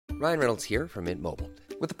Ryan Reynolds here from Mint Mobile.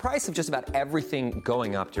 With the price of just about everything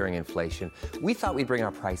going up during inflation, we thought we'd bring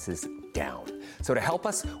our prices down. So to help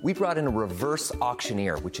us, we brought in a reverse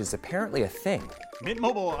auctioneer, which is apparently a thing. Mint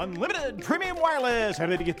Mobile Unlimited Premium Wireless. How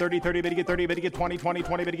to get 30, 30, bit to get 30, bit to get 20, 20,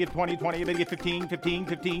 20, bit to get 20, 20, bit to get 15, 15,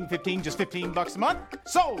 15, 15, just $15 a month?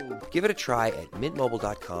 Sold! Give it a try at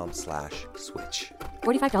mintmobile.com/switch.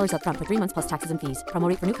 $45 up front for 3 months plus taxes and fees. Promo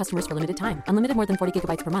rate for new customers for limited time. Unlimited more than 40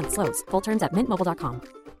 gigabytes per month. Slows full terms at mintmobile.com.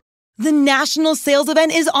 The national sales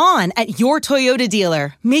event is on at your Toyota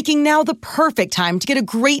dealer, making now the perfect time to get a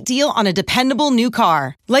great deal on a dependable new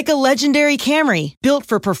car. Like a legendary Camry, built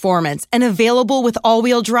for performance and available with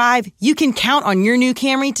all-wheel drive, you can count on your new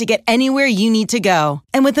Camry to get anywhere you need to go.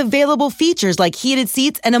 And with available features like heated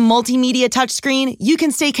seats and a multimedia touchscreen, you can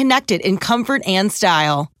stay connected in comfort and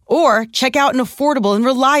style. Or check out an affordable and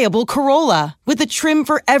reliable Corolla with a trim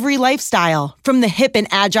for every lifestyle, from the hip and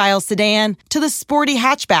agile sedan to the sporty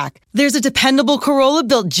hatchback. There's a dependable Corolla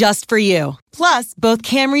built just for you. Plus, both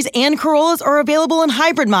Camrys and Corollas are available in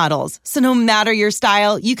hybrid models, so no matter your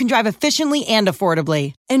style, you can drive efficiently and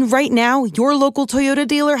affordably. And right now, your local Toyota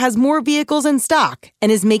dealer has more vehicles in stock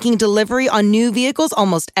and is making delivery on new vehicles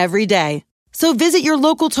almost every day. So visit your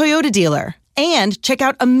local Toyota dealer. And check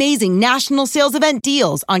out amazing national sales event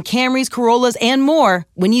deals on Camrys, Corollas, and more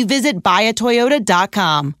when you visit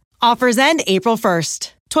buyatoyota.com. Offers end April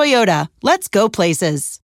 1st. Toyota, let's go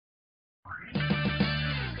places.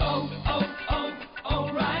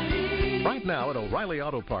 Right now at O'Reilly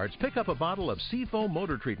Auto Parts, pick up a bottle of Seafoam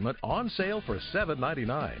Motor Treatment on sale for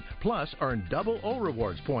 $7.99. Plus, earn double O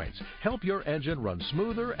Rewards points. Help your engine run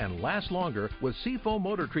smoother and last longer with Seafoam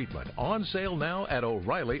Motor Treatment on sale now at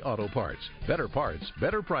O'Reilly Auto Parts. Better parts,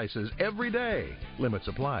 better prices every day. Limit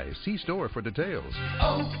supplies. See store for details.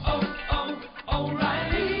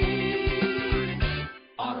 O'Reilly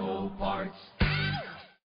Auto Parts.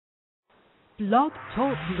 Blog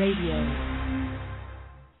Talk Radio.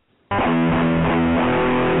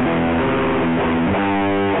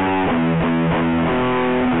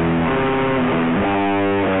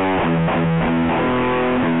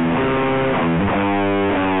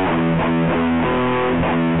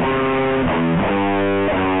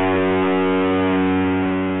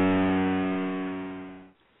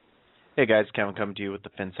 Hey guys, Kevin coming to you with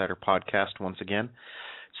the Phinsider podcast once again.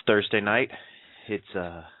 It's Thursday night. It's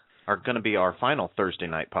going to be our final Thursday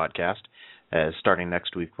night podcast. As starting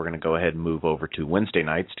next week, we're going to go ahead and move over to Wednesday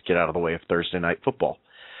nights to get out of the way of Thursday night football.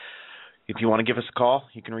 If you want to give us a call,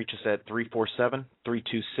 you can reach us at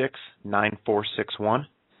 347-326-9461,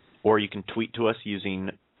 or you can tweet to us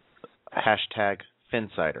using hashtag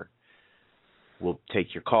Phinsider. We'll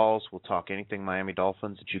take your calls. We'll talk anything Miami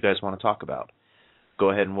Dolphins that you guys want to talk about. Go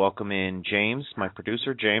ahead and welcome in James, my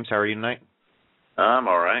producer. James, how are you tonight? I'm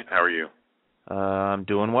all right. How are you? I'm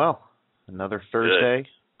doing well. Another Thursday. Good.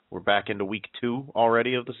 We're back into week 2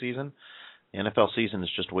 already of the season. The NFL season is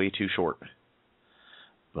just way too short.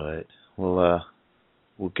 But we'll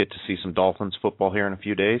get to see some Dolphins football here in a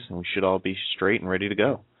few days, and we should all be straight and ready to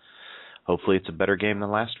go. Hopefully it's a better game than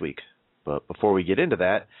last week. But before we get into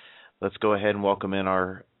that, let's go ahead and welcome in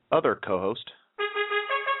our other co-host.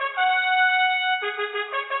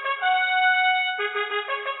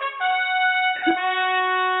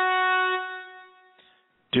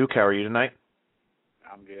 Duke, how are you tonight?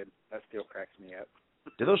 I'm good. That still cracks me up.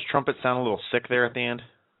 Did those trumpets sound a little sick there at the end?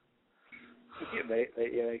 Yeah,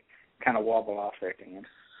 they kind of wobble off there at the end.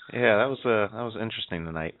 Yeah, that was interesting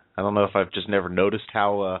tonight. I don't know if I've just never noticed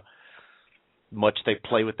how much they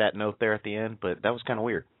play with that note there at the end, but that was kind of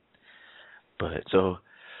weird. But so,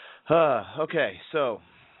 okay, so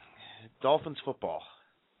Dolphins football.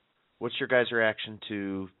 What's your guys' reaction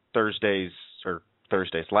to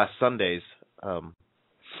last Sunday's?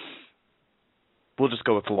 We'll just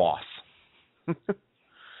go with loss.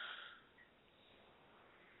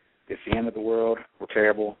 It's the end of the world. We're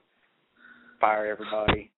terrible. Fire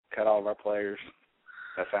everybody. Cut all of our players.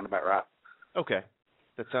 That sound about right? Okay,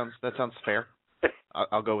 that sounds fair.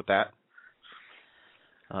 I'll go with that.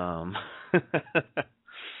 No,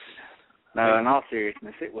 in all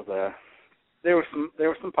seriousness, it was there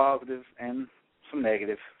were some positives and some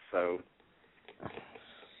negatives. So, I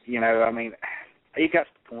mean, it got to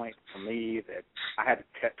the point for me that I had to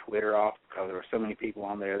cut Twitter off because there were so many people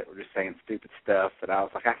on there that were just saying stupid stuff that I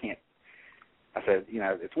was like, I can't. I said,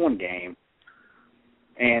 it's one game,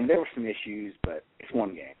 and there were some issues, but it's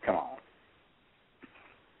one game. Come on.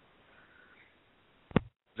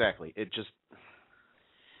 Exactly.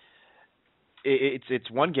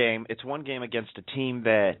 It's one game. It's one game against a team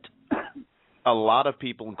that a lot of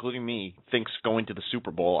people, including me, thinks going to the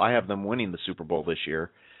Super Bowl. I have them winning the Super Bowl this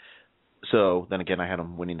year. So then again, I had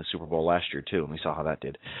them winning the Super Bowl last year too, and we saw how that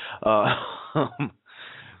did.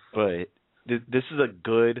 But this is a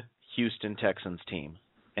good Houston Texans team,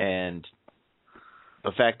 and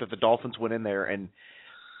the fact that the Dolphins went in there, and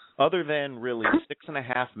other than really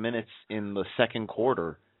 6.5 minutes in the second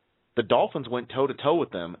quarter, the Dolphins went toe-to-toe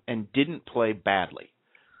with them and didn't play badly.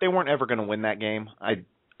 They weren't ever going to win that game. I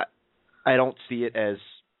don't see it as,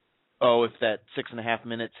 if that 6.5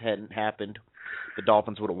 minutes hadn't happened, the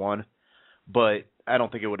Dolphins would have won. But I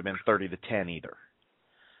don't think it would have been 30-10 either.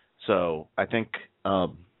 So I think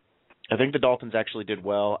the Dolphins actually did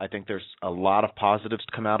well. I think there's a lot of positives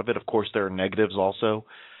to come out of it. Of course, there are negatives also.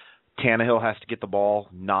 Tannehill has to get the ball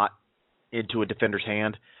not into a defender's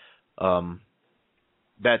hand.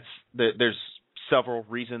 There's several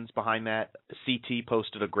reasons behind that. CT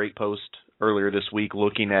posted a great post earlier this week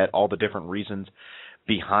looking at all the different reasons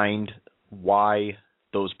behind why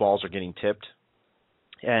those balls are getting tipped.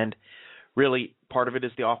 And really, part of it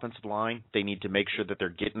is the offensive line. They need to make sure that they're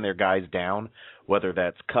getting their guys down, whether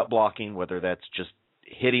that's cut blocking, whether that's just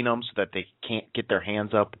hitting them so that they can't get their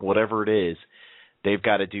hands up, whatever it is, they've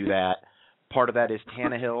got to do that. Part of that is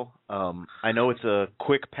Tannehill. I know it's a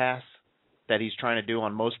quick pass that he's trying to do.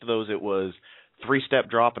 On most of those, it was 3-step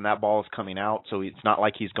drop, and that ball is coming out, so it's not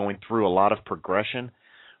like he's going through a lot of progression.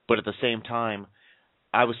 But at the same time,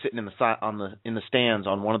 I was sitting in the stands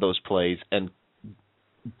on one of those plays, and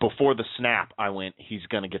before the snap, I went, he's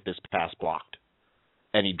going to get this pass blocked.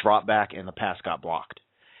 And he dropped back, and the pass got blocked.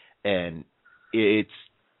 And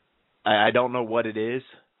I don't know what it is.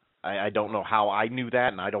 I don't know how I knew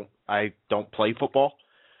that, and I don't play football.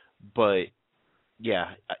 But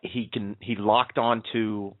yeah, he locked on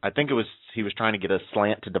to, I think he was trying to get a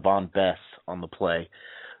slant to Devon Bess on the play,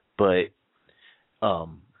 but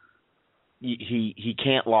he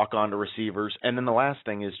can't lock on to receivers. And then the last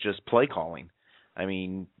thing is just play calling. I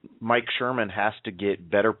mean, Mike Sherman has to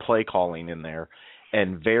get better play calling in there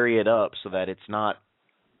and vary it up so that it's not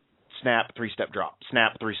snap, 3-step drop,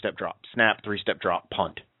 snap, 3-step drop, snap, 3-step drop,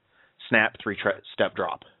 punt, snap, 3-step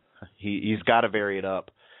drop. He's got to vary it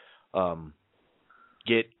up.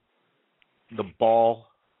 Get the ball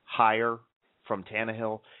higher from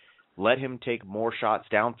Tannehill. Let him take more shots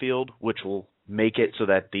downfield, which will make it so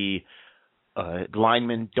that the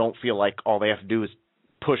linemen don't feel like all they have to do is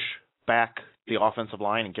push back the offensive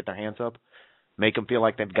line and get their hands up. Make them feel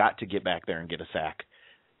like they've got to get back there and get a sack.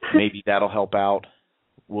 Maybe that'll help out.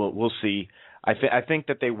 We'll see. I think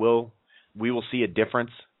that we will see a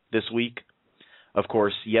difference this week. Of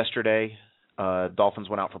course, yesterday, Dolphins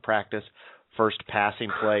went out for practice. First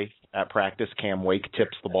passing play at practice, Cam Wake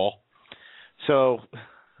tips the ball. So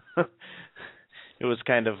it was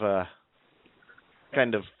kind of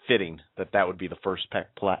fitting that would be the first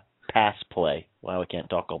pass play. Wow, I can't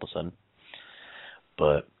talk all of a sudden.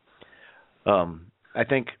 But I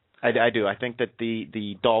think that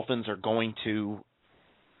the Dolphins are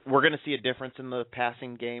we're going to see a difference in the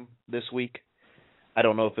passing game this week. I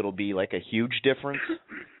don't know if it'll be like a huge difference,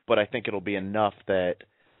 but I think it'll be enough that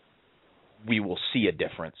we will see a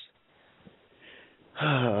difference.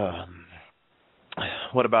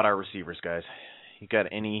 What about our receivers, guys? You got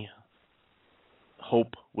any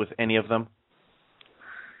hope with any of them?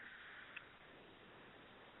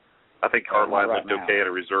 I think Hartline looked okay at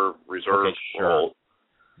a reserve okay, sure. role.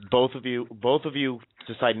 Both of you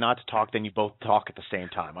decide not to talk, then you both talk at the same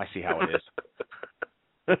time. I see how it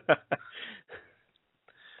is.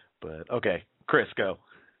 But okay, Chris, go.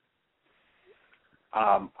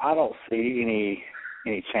 I don't see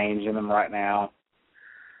any change in them right now.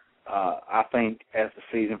 I think as the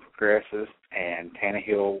season progresses and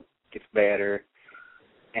Tannehill gets better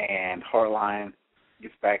and Hartline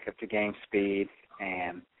gets back up to game speed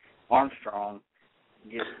and Armstrong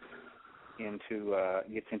gets into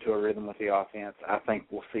a rhythm with the offense, I think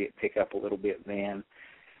we'll see it pick up a little bit then.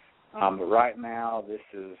 But right now,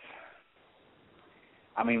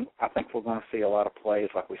 I think we're going to see a lot of plays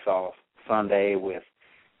like we saw Sunday with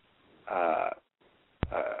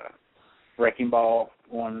wrecking ball,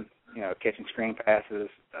 catching screen passes,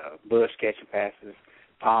 Bush catching passes,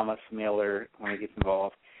 Thomas, Miller, when he gets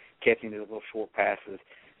involved, catching those little short passes,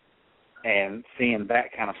 and seeing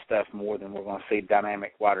that kind of stuff more than we're going to see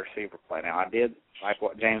dynamic wide receiver play. Now, I did like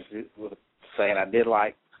what James was saying. I did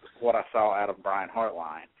like what I saw out of Brian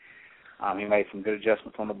Hartline. He made some good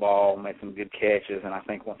adjustments on the ball, made some good catches, and I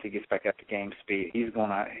think once he gets back up to game speed,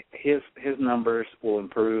 his numbers will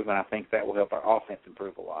improve, and I think that will help our offense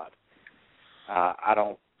improve a lot. I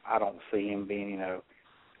don't see him being,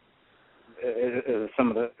 some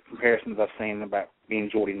of the comparisons I've seen about being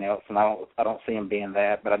Jordy Nelson. I don't see him being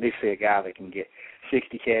that, but I do see a guy that can get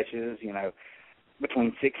 60 catches,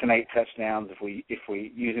 between 6 and 8 touchdowns if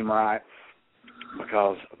we use him right,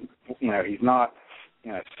 because he's not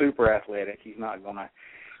super athletic. He's not gonna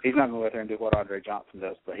go out there and do what Andre Johnson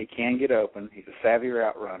does, but he can get open. He's a savvy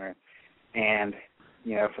route runner, and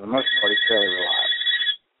for the most part, he's fairly reliable.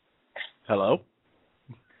 Hello.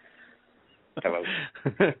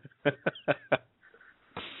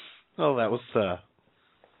 Oh, that was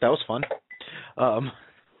fun.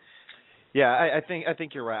 Yeah, I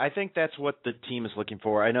think you're right. I think that's what the team is looking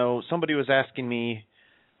for. I know somebody was asking me,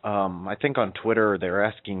 I think on Twitter, they were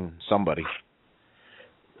asking somebody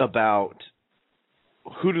about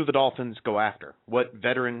who do the Dolphins go after? What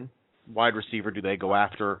veteran wide receiver do they go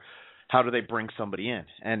after? How do they bring somebody in?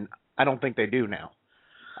 And I don't think they do now.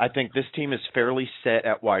 I think this team is fairly set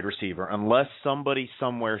at wide receiver. Unless somebody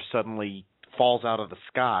somewhere suddenly falls out of the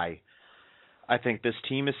sky, I think this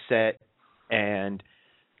team is set, and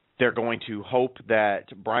they're going to hope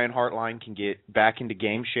that Brian Hartline can get back into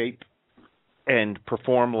game shape and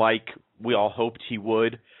perform like we all hoped he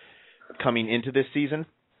would coming into this season.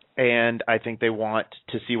 And I think they want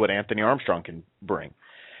to see what Anthony Armstrong can bring.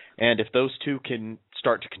 And if those two can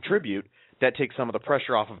start to contribute, that takes some of the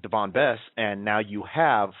pressure off of Devon Bess, and now you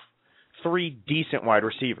have 3 decent wide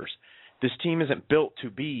receivers. This team isn't built to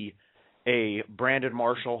be a Brandon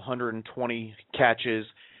Marshall 120 catches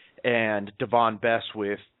and Devon Bess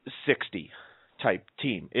with 60 type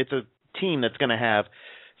team. It's a team that's going to have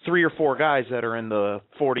 3 or 4 guys that are in the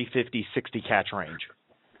 40, 50, 60 catch range.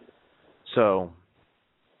 So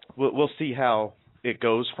we'll see how it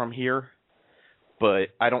goes from here. But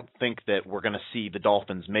I don't think that we're going to see the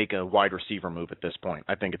Dolphins make a wide receiver move at this point.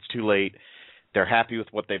 I think it's too late. They're happy with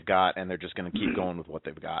what they've got, and they're just going to keep going with what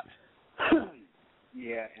they've got.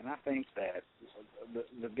 Yeah, and I think that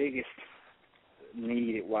the biggest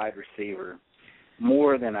need at wide receiver,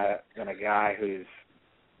 more than a guy who's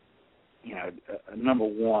a number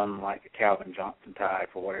one like a Calvin Johnson type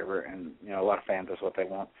or whatever, and a lot of fans, that's what they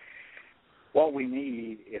want. What we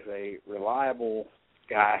need is a reliable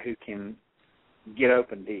guy who can get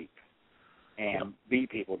open deep and beat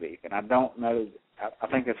people deep. And I don't know, I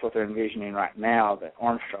think that's what they're envisioning right now that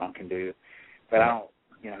Armstrong can do, but I don't,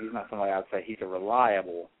 he's not somebody I'd say he's a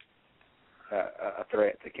reliable a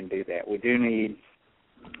threat that can do that. We do need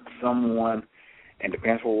someone, and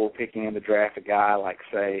depends where we're picking in the draft, a guy like,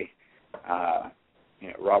 say,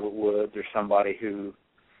 Robert Woods or somebody who's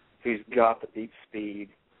got the deep speed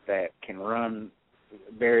that can run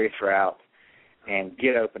various routes and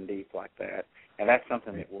get open deep like that. And that's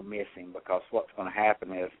something that we're missing, because what's going to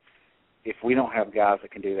happen is if we don't have guys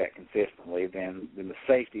that can do that consistently, then the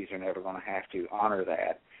safeties are never going to have to honor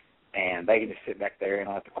that, and they can just sit back there and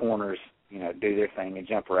let the corners, do their thing and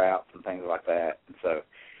jump routes and things like that. And so,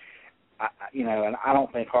 and I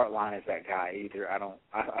don't think Hartline is that guy either.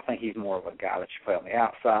 I think he's more of a guy that you play on the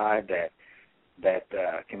outside that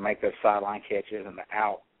can make those sideline catches and the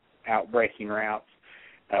out breaking routes.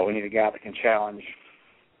 We need a guy that can challenge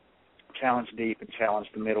deep and challenge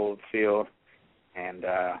the middle of the field, and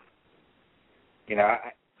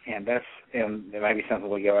and there may be something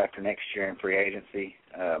we go after next year in free agency.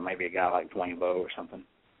 Maybe a guy like Dwayne Bowe or something,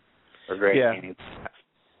 or Greg Kenny.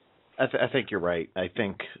 I think you're right. I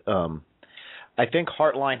think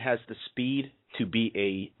Hartline has the speed to be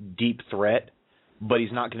a deep threat, but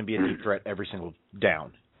he's not going to be a deep threat every single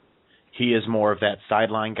down. He is more of that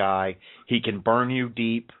sideline guy. He can burn you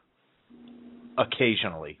deep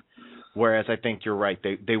occasionally, whereas I think you're right.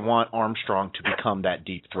 They want Armstrong to become that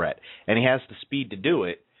deep threat, and he has the speed to do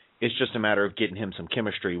it. It's just a matter of getting him some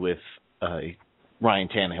chemistry with Ryan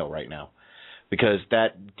Tannehill right now, because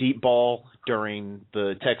that deep ball during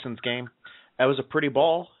the Texans game, that was a pretty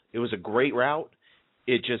ball. It was a great route.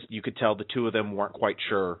 It just, you could tell the two of them weren't quite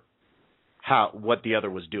sure what the other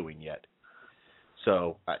was doing yet.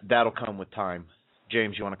 So that'll come with time.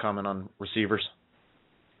 James, you want to comment on receivers?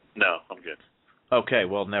 No, I'm good. Okay,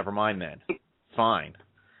 well, never mind then. Fine.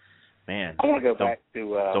 Man, I want to go back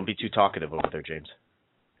to... don't be too talkative over there, James.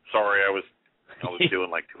 Sorry, I was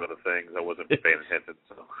doing like 2 other things. I wasn't paying attention.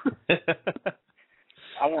 So.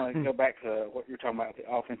 I want to go back to what you were talking about,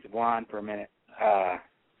 the offensive line, for a minute.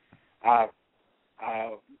 I've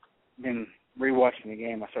been rewatching the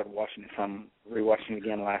game. I started watching rewatching it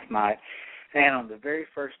again last night. And on the very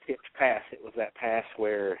first tipped pass, it was that pass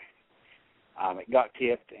where it got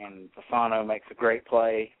tipped and Fasano makes a great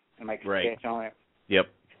play and makes a catch on it. Yep.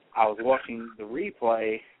 I was watching the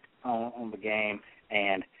replay on the game,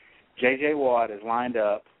 and J.J. Watt is lined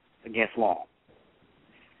up against Long.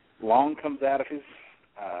 Long comes out of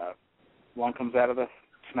the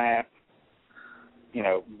snap,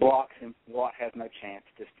 blocks him. Watt has no chance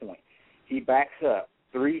at this point. He backs up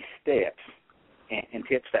 3 steps and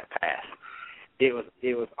tips that pass. It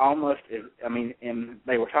was almost, I mean, and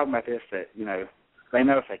they were talking about this, that, you know, they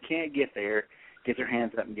know if they can't get there, get their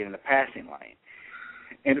hands up and get in the passing lane.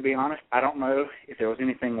 And to be honest, I don't know if there was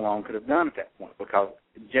anything Long could have done at that point, because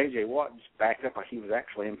J.J. Watt just backed up like he was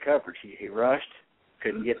actually in coverage. He rushed,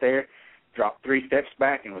 couldn't get there, dropped 3 steps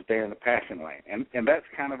back, and was there in the passing lane. And that's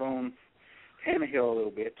kind of on Tannehill a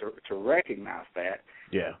little bit to recognize that.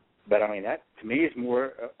 Yeah. But, I mean, that, to me, is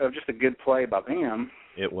more of just a good play by them.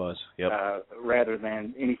 It was, yep. Rather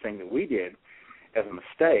than anything that we did as a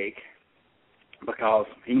mistake, because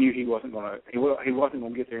he knew he wasn't going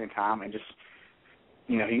to get there in time, and just,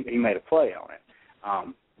 you know, he made a play on it.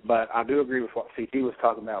 But I do agree with what CT was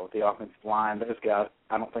talking about with the offensive line. Those guys,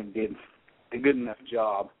 I don't think, did a good enough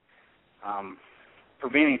job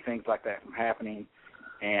preventing things like that from happening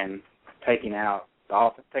and taking out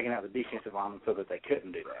the defensive linemen so that they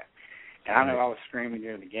couldn't do that. And I know I was screaming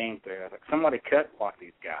during the game there. I was like, somebody cut block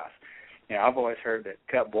these guys. You know, I've always heard that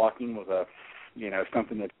cut blocking was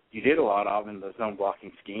something that you did a lot of in the zone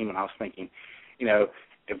blocking scheme, and I was thinking, you know,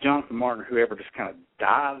 if Jonathan Martin or whoever just kind of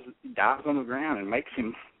dives on the ground and makes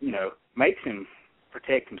him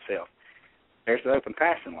protect himself, there's the open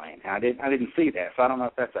passing lane. And I didn't see that, so I don't know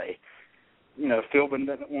if that's Philbin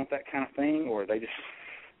doesn't want that kind of thing, or they just,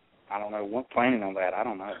 I don't know, weren't planning on that. I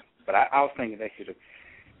don't know, but I was thinking they should have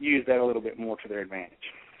used that a little bit more to their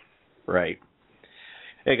advantage. Right.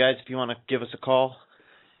 Hey guys, if you want to give us a call,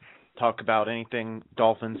 talk about anything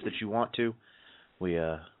Dolphins that you want to, we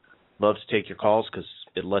love to take your calls because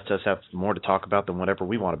it lets us have more to talk about than whatever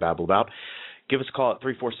we want to babble about. Give us a call at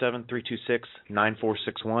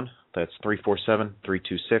 347-326-9461. That's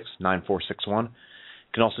 347-326-9461. You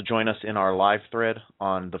can also join us in our live thread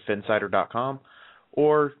on thephinsider.com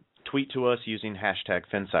or tweet to us using hashtag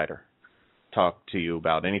Phinsider. Talk to you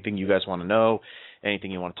about anything you guys want to know,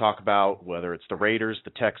 anything you want to talk about, whether it's the Raiders,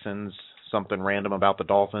 the Texans, something random about the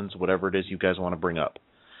Dolphins, whatever it is you guys want to bring up.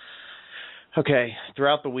 Okay,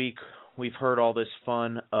 throughout the week, we've heard all this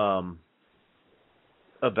fun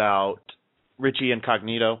about Richie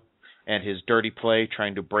Incognito and his dirty play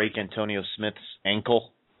trying to break Antonio Smith's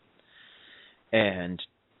ankle. And,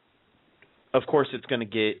 of course, it's going to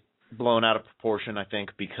get blown out of proportion, I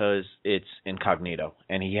think, because it's Incognito.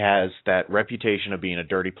 And he has that reputation of being a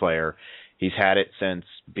dirty player. He's had it since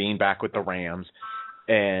being back with the Rams.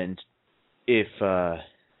 And if I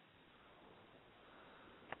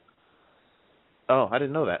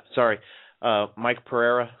didn't know that. Sorry. Mike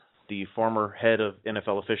Pereira, the former head of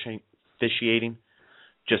NFL officiating,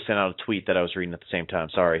 just sent out a tweet that I was reading at the same time.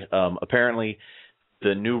 Sorry. Apparently,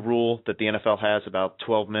 the new rule that the NFL has about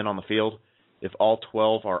 12 men on the field, if all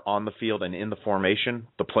 12 are on the field and in the formation,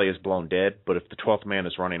 the play is blown dead. But if the 12th man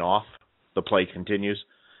is running off, the play continues.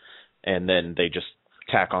 And then they just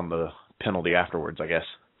tack on the penalty afterwards, I guess.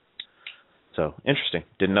 So, interesting.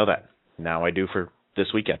 Didn't know that. Now I do for this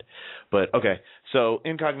weekend. But, okay. So,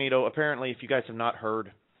 Incognito, apparently, if you guys have not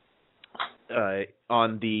heard,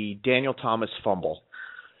 on the Daniel Thomas fumble,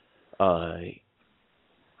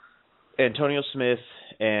 Antonio Smith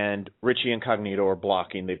and Richie Incognito are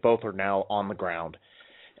blocking. They both are now on the ground.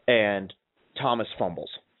 And Thomas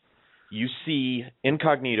fumbles. You see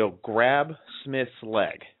Incognito grab Smith's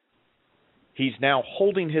leg. He's now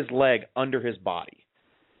holding his leg under his body.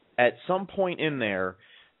 At some point in there,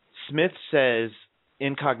 Smith says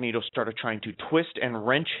Incognito started trying to twist and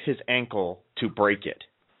wrench his ankle to break it.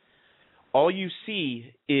 All you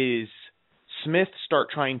see is Smith start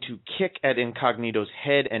trying to kick at Incognito's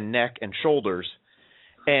head and neck and shoulders,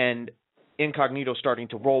 and Incognito starting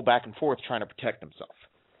to roll back and forth trying to protect himself.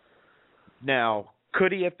 Now,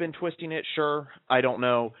 could he have been twisting it? Sure. I don't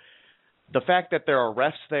know. The fact that there are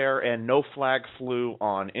refs there and no flag flew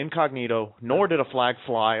on Incognito, nor did a flag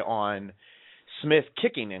fly on Smith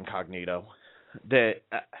kicking Incognito, that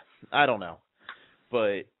I don't know.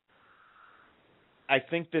 But I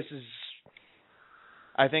think this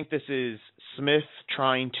is Smith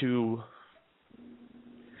trying to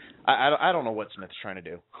I don't know what Smith's trying to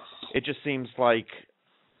do. It just seems like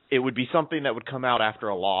it would be something that would come out after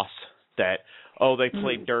a loss that, they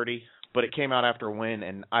played dirty, but it came out after a win,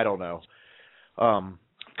 and I don't know.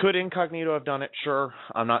 Could Incognito have done it? Sure.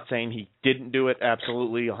 I'm not saying he didn't do it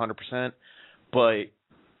absolutely 100%, but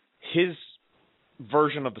his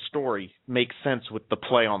version of the story makes sense with the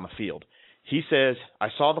play on the field. He says, I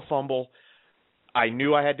saw the fumble. I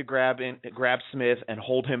knew I had to grab Smith and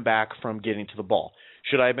hold him back from getting to the ball.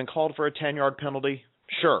 Should I have been called for a 10-yard penalty?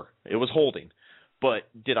 Sure, it was holding. But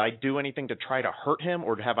did I do anything to try to hurt him,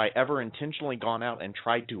 or have I ever intentionally gone out and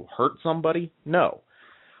tried to hurt somebody? No.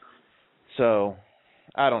 So,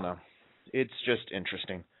 I don't know. It's just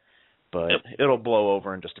interesting. But it'll blow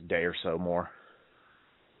over in just a day or so more.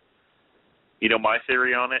 You know my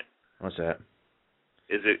theory on it? What's that?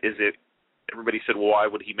 Is it everybody said, well, why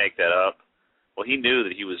would he make that up? Well, he knew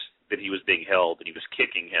that he was being held and he was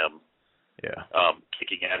kicking him. Yeah.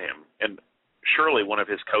 Kicking at him. And surely one of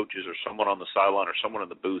his coaches or someone on the sideline or someone in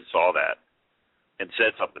the booth saw that and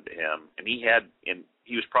said something to him. And he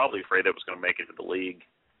was probably afraid that was going to make it to the league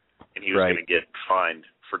and he was going to get fined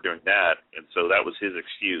for doing that. And so that was his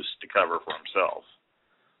excuse to cover for himself.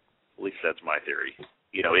 At least that's my theory.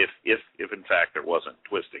 You know, if in fact there wasn't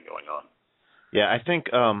twisting going on. Yeah, I think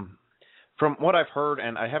from what I've heard,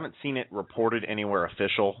 and I haven't seen it reported anywhere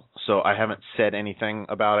official, so I haven't said anything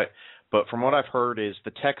about it, but from what I've heard is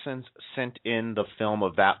the Texans sent in the film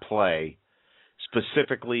of that play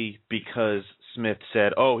specifically because Smith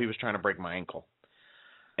said, oh, he was trying to break my ankle.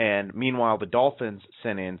 And meanwhile, the Dolphins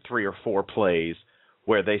sent in 3 or 4 plays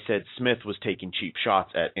where they said Smith was taking cheap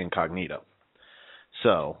shots at Incognito.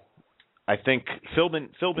 So I think Philbin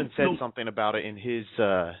said something about it in his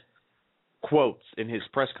quotes in his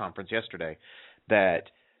press conference yesterday that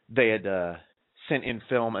they had sent in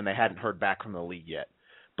film and they hadn't heard back from the league yet.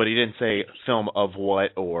 But he didn't say film of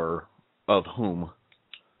what or of whom.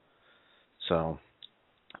 So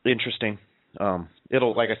interesting.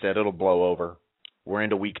 Like I said, it'll blow over. We're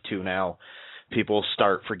into week 2 now. People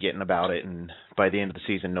start forgetting about it, and by the end of the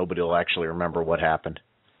season, nobody will actually remember what happened.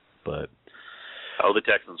 But the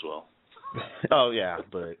Texans will. Oh yeah,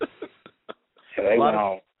 but so they went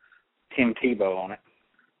all Tim Tebow on it.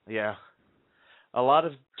 Yeah, a lot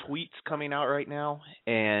of tweets coming out right now,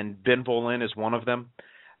 and Ben Volin is one of them.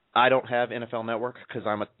 I don't have NFL Network because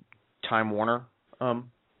I'm a Time Warner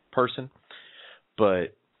person,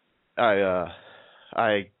 but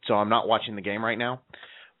so I'm not watching the game right now.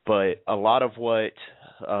 But a lot of what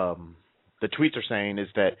the tweets are saying is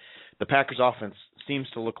that the Packers offense seems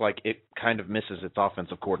to look like it kind of misses its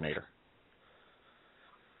offensive coordinator.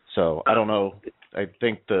 So I don't know. I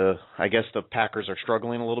guess the Packers are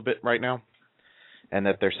struggling a little bit right now, and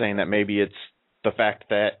that they're saying that maybe it's the fact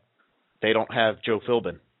that they don't have Joe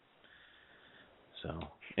Philbin. So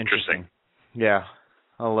interesting. Yeah,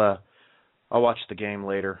 I'll watch the game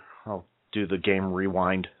later. I'll do the game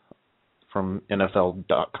rewind from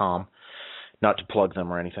NFL.com. Not to plug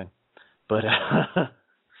them or anything, but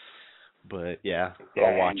yeah,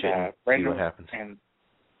 I'll watch it and see what happens. And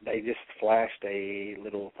they just flashed a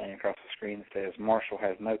little thing across the screen that says Marshall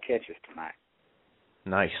has no catches tonight.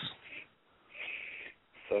 Nice.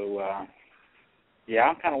 So, yeah,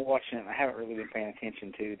 I'm kind of watching it. I haven't really been paying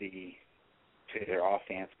attention to their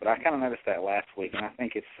offense, but I kind of noticed that last week, and I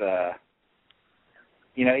think it's,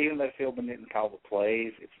 even though Philbin didn't call the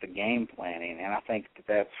plays, it's the game planning, and I think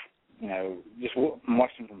that's, just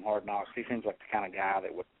watching from Hard Knocks, he seems like the kind of guy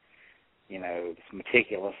that would, is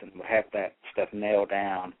meticulous and would have that stuff nailed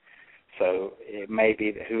down. So it may be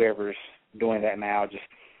that whoever's doing that now just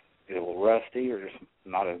is a little rusty or just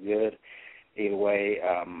not as good. Either way,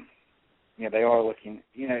 they are looking,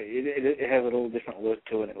 it has a little different look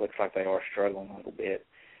to it. It looks like they are struggling a little bit.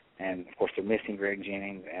 And, of course, they're missing Greg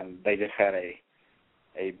Jennings, and they just had a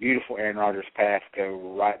beautiful Aaron Rodgers pass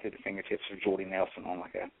go right through the fingertips of Jordy Nelson on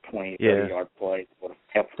like a 20, 30-yard play. Would have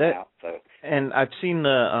helped them out. So. And I've seen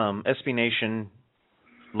the SB Nation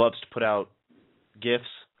loves to put out GIFs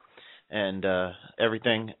and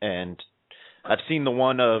everything, and I've seen the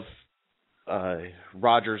one of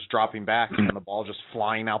Rodgers dropping back and the ball just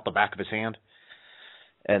flying out the back of his hand.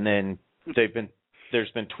 And then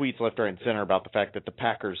there's been tweets left, right, and center about the fact that the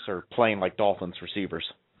Packers are playing like Dolphins receivers.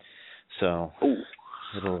 So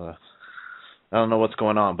I don't know what's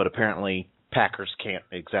going on, but apparently Packers can't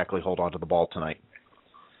exactly hold on to the ball tonight.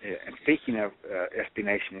 Yeah, and speaking of SB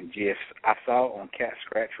Nation and GIFs, I saw on Cat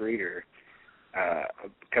Scratch Reader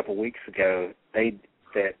a couple weeks ago that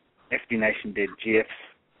SB Nation did GIFs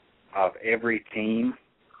of every team,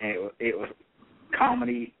 and it was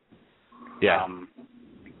comedy,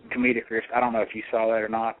 comedic riffs. I don't know if you saw that or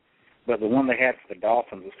not, but the one they had for the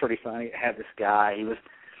Dolphins was pretty funny. It had this guy.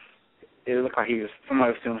 It looked like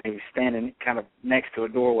somebody was doing. He was standing kind of next to a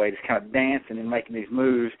doorway, just kind of dancing and making these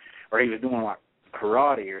moves, or he was doing like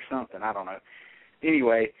karate or something. I don't know.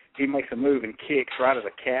 Anyway, he makes a move and kicks right as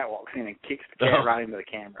a cat walks in and kicks the cat right into the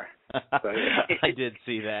camera. So, I did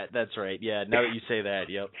see that. That's right. Yeah, now that you say that,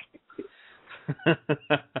 yep.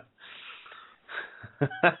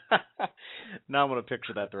 Now I'm going to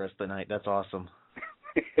picture that the rest of the night. That's awesome.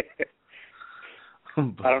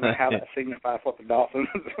 I don't know how that signifies what the Dolphins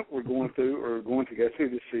were going through or going to go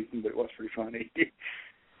through this season, but it was pretty funny.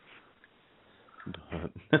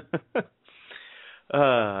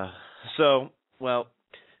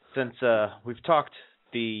 Since we've talked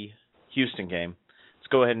the Houston game. Let's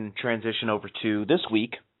go ahead and transition over to this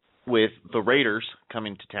week with the Raiders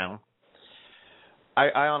coming to town.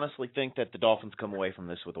 I honestly think that the Dolphins come away from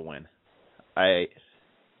this with a win. I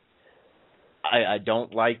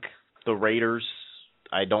don't like the Raiders.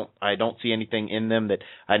 I don't see anything in them that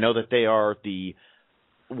I know that they are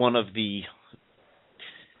one of the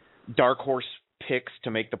dark horse picks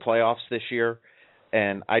to make the playoffs this year,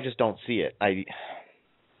 and I just don't see it. I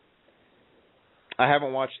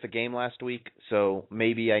haven't watched the game last week, so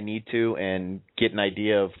maybe I need to and get an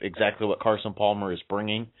idea of exactly what Carson Palmer is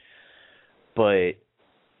bringing. But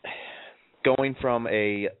going from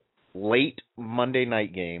a late Monday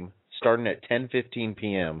night game starting at 10:15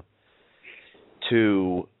 p.m.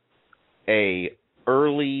 to a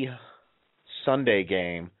early Sunday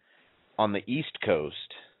game on the East Coast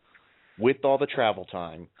with all the travel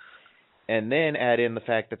time, and then add in the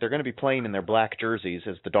fact that they're going to be playing in their black jerseys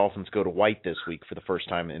as the Dolphins go to white this week for the first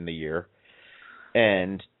time in the year,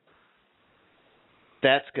 and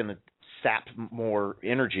that's going to sap more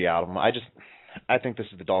energy out of them. I think this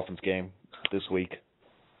is the Dolphins game this week.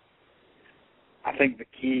 I think the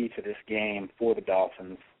key to this game for the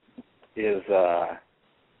Dolphins is I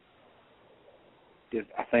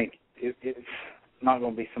think it's not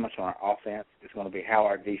going to be so much on our offense. It's going to be how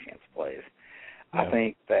our defense plays. Yeah. I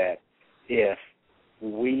think that I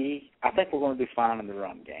think we're going to do fine in the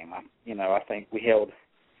run game. I think we held,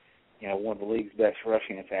 one of the league's best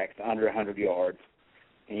rushing attacks to under 100 yards,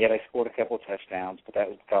 and yet they scored a couple of touchdowns, but that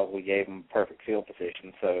was because we gave them perfect field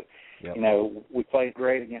position. So, yep. We played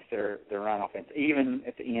great against their run offense, even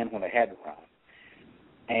at the end when they had to run.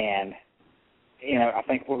 And, I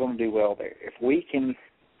think we're going to do well there. If we can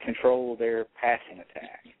control their passing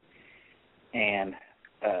attack, and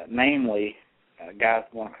namely guys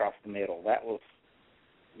going across the middle, that was,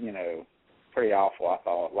 pretty awful, I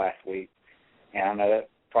thought, last week. And I know that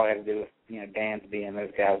probably had to do with,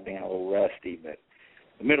 those guys being a little rusty, but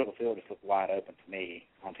the middle of the field just looked wide open to me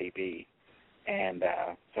on TV. And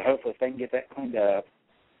so hopefully if they can get that cleaned up,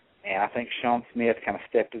 and I think Sean Smith kind of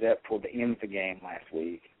stepped it up toward the end of the game last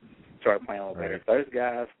week, started playing a little better. If those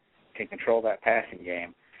guys can control that passing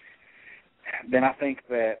game, then I think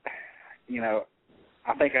that,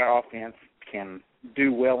 I think our offense can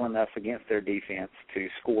do well enough against their defense to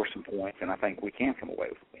score some points, and I think we can come away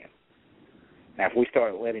with a win. Now, if we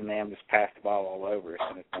start letting them just pass the ball all over us,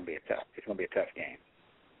 then it's going to be a tough game.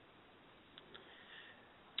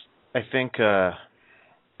 I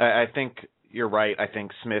think you're right. I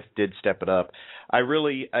think Smith did step it up. I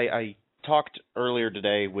talked earlier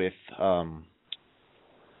today with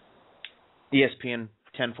ESPN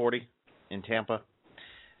 1040 in Tampa,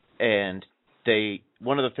 and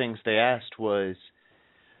one of the things they asked was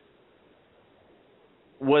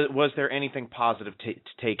there anything positive to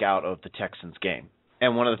take out of the Texans game?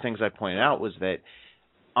 And one of the things I pointed out was that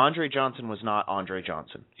Andre Johnson was not Andre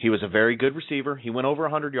Johnson. He was a very good receiver. He went over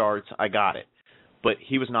 100 yards. I got it. But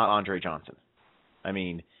he was not Andre Johnson. I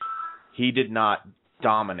mean, he did not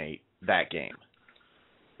dominate that game.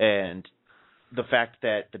 And the fact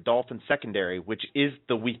that the Dolphins secondary, which is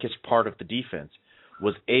the weakest part of the defense,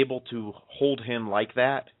 was able to hold him like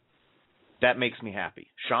that makes me happy.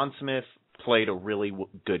 Sean Smith played a really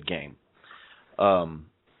good game.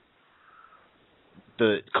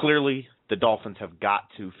 Clearly, the Dolphins have got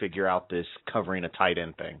to figure out this covering a tight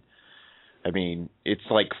end thing. I mean, it's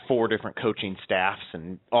like 4 different coaching staffs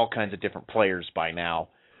and all kinds of different players by now,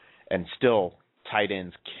 and still tight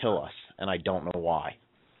ends kill us, and I don't know why.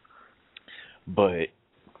 But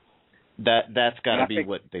that's got to be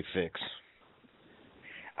what they fix.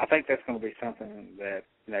 I think that's going to be something that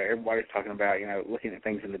everybody's talking about. Looking at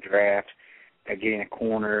things in the draft, getting a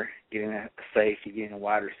corner, getting a safety, getting a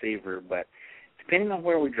wide receiver. But depending on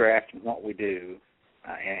where we draft and what we do,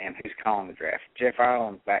 and who's calling the draft, Jeff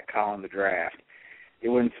Ireland's back calling the draft. It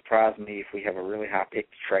wouldn't surprise me if we have a really high pick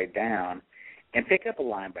to trade down and pick up a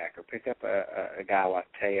linebacker, pick up a guy like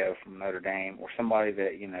Teo from Notre Dame, or somebody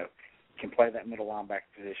that can play that middle linebacker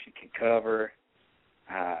position, can cover,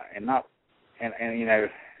 I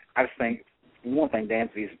just think one thing,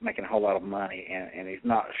 Dansby's making a whole lot of money, and he's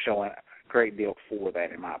not showing a great deal for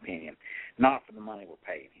that, in my opinion. Not for the money we're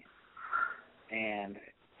paying him. And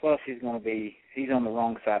plus, he's on the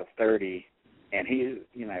wrong side of 30, and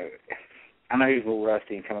I know he's a little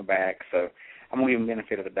rusty and coming back, so I'm going to give him the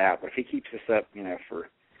benefit of the doubt. But if he keeps this up,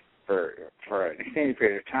 for an extended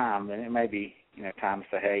period of time, then it may be, time to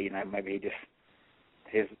say, hey, maybe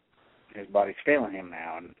his body's failing him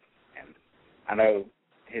now, and I know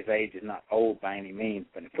his age is not old by any means,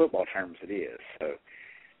 but in football terms it is. So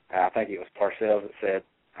I think it was Parcells that said,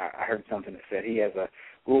 I heard something that said he has a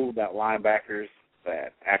rule about linebackers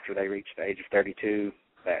that after they reach the age of 32,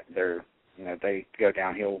 that they go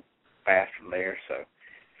downhill fast from there. So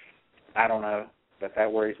I don't know, but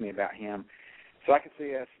that worries me about him. So I can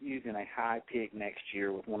see us using a high pick next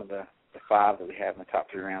year with one of the 5 that we have in the top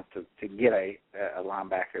 3 rounds to get a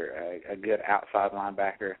linebacker, a good outside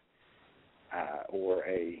linebacker, or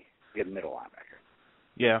a good middle linebacker.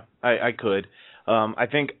 Yeah, I could. I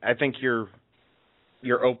think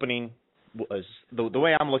your opening was the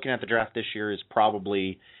way I'm looking at the draft this year is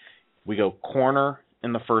probably we go corner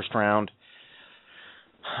in the first round,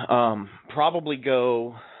 probably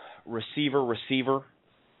go receiver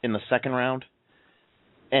in the second round,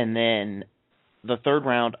 and then the third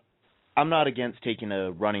round, I'm not against taking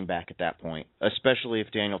a running back at that point, especially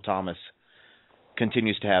if Daniel Thomas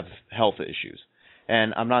continues to have health issues.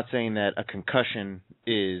 And I'm not saying that a concussion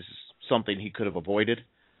is something he could have avoided.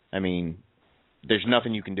 I mean, there's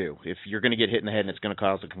nothing you can do. If you're going to get hit in the head and it's going to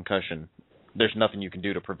cause a concussion, there's nothing you can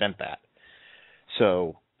do to prevent that.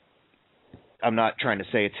 So I'm not trying to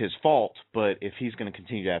say it's his fault, but if he's going to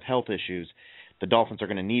continue to have health issues, the Dolphins are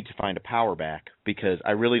going to need to find a power back, because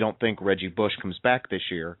I really don't think Reggie Bush comes back this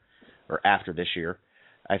year or after this year.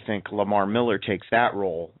 I think Lamar Miller takes that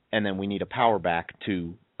role, and then we need a power back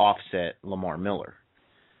to offset Lamar Miller.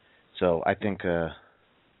 So I think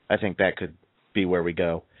that could be where we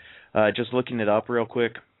go. Just looking it up real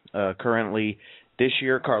quick, currently this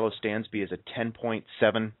year Carlos Dansby is a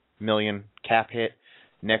 $10.7 million cap hit.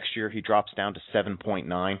 Next year he drops down to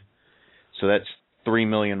 7.9, so that's $3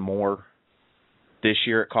 million more this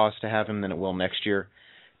year it costs to have him than it will next year.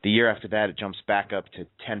 The year after that it jumps back up to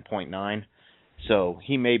 10.9, so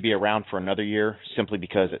he may be around for another year simply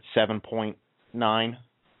because at 7.9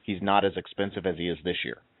 he's not as expensive as he is this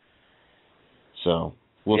year. So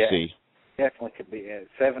we'll see. Definitely could be at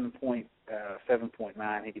 7.9.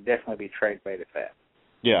 He could definitely be trade bait at that.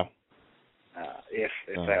 Yeah. If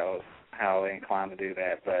that was how they inclined to do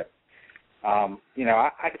that, but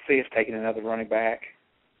I could see us taking another running back.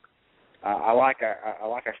 I like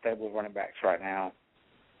our stable of running backs right now.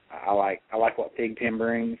 I like what Big Tim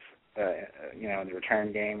brings. In the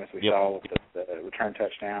return game, as we saw with the return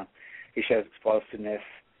touchdown, he shows explosiveness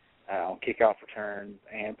on kickoff returns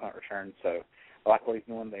and punt returns. So I like what he's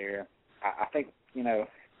doing there. I think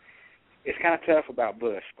it's kind of tough about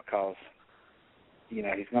Bush because he's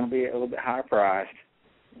going to be a little bit higher priced,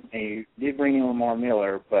 and you did bring in Lamar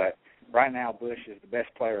Miller, but right now Bush is the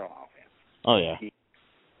best player on offense. Oh yeah.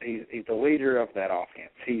 He's the leader of that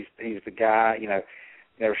offense. He's the guy.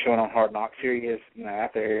 They were showing on Hard Knocks. Here he is,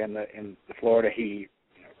 out there in the Florida heat,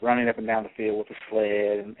 running up and down the field with the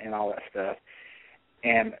sled and all that stuff.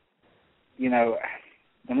 And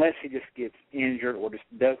unless he just gets injured or just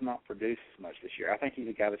does not produce as much this year, I think he's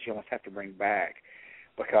a guy that you almost have to bring back,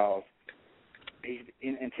 because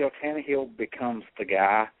until Tannehill becomes the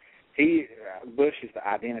guy, Bush is the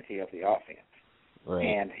identity of the offense. Right.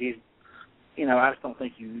 And he's, I just don't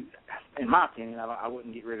think in my opinion, I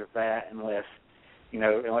wouldn't get rid of that unless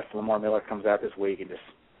Lamar Miller comes out this week and just,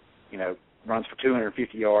 runs for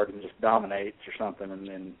 250 yards and just dominates or something, and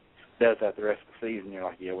then does that the rest of the season. You're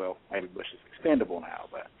like, yeah, well, maybe Bush is expendable now,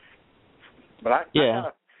 but I kind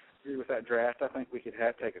of agree with that draft. I think we could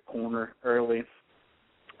take a corner early.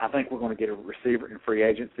 I think we're going to get a receiver in free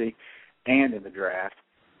agency and in the draft.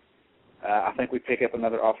 I think we pick up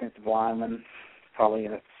another offensive lineman probably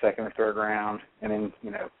in the second or third round, and then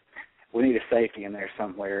we need a safety in there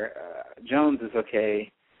somewhere. Jones is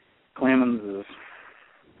okay. Clemens is,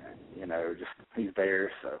 just he's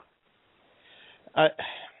there. So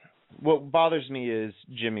what bothers me is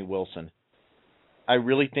Jimmy Wilson. I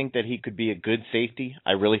really think that he could be a good safety.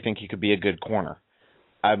 I really think he could be a good corner.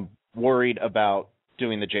 I'm worried about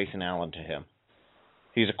doing the Jason Allen to him.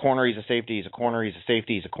 He's a corner, he's a safety, he's a corner, he's a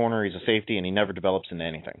safety, he's a corner, he's a safety, and he never develops into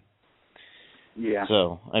anything. Yeah.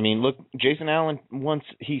 So, look, Jason Allen, once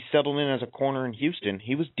he settled in as a corner in Houston,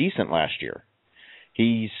 he was decent last year.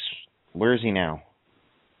 Where is he now?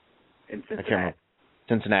 In Cincinnati. I can't remember.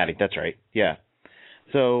 Cincinnati, that's right. Yeah.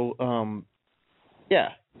 So,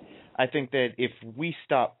 I think that if we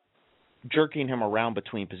stop jerking him around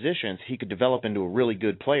between positions, he could develop into a really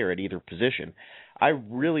good player at either position. I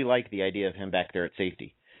really like the idea of him back there at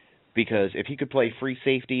safety, because if he could play free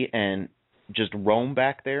safety and just roam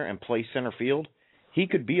back there and play center field, he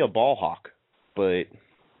could be a ball hawk, but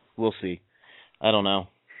we'll see. I don't know.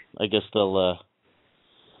 I guess they'll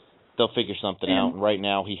figure something out. Right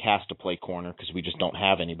now he has to play corner because we just don't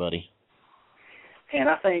have anybody. And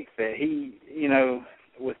I think that he,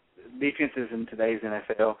 with defenses in today's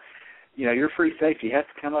NFL, your free safety has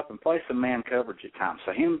to come up and play some man coverage at times.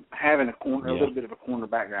 So him having a little bit of a corner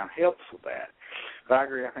background helps with that. But I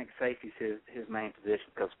agree. I think safety's his main position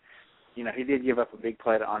because, you know, he did give up a big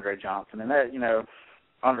play to Andre Johnson, and that, you know,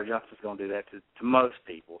 Andre Johnson's going to do that to most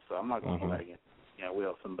people. So I'm not going to hold that against, you know,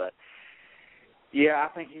 Wilson. But yeah, I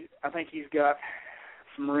think he's got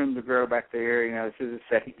some room to grow back there. You know, this is his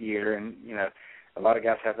second year, and you know, a lot of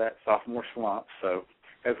guys have that sophomore slump. So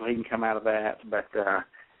hopefully he can come out of that. But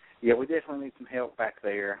yeah, we definitely need some help back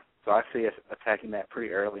there. So I see us attacking that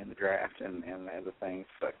pretty early in the draft and other things.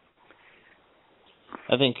 So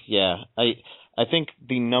I think, yeah, I think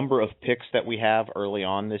the number of picks that we have early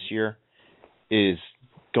on this year is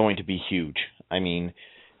going to be huge. I mean,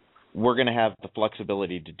 we're going to have the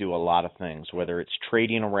flexibility to do a lot of things, whether it's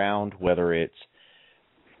trading around, whether it's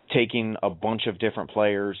taking a bunch of different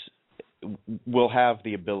players. We'll have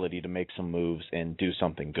the ability to make some moves and do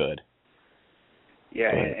something good.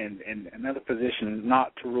 Yeah, and another position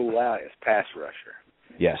not to rule out is pass rusher.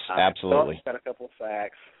 Yes, absolutely. Got a couple of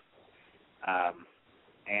sacks,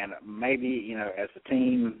 and maybe, you know, as the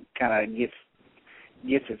team kind of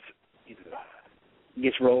gets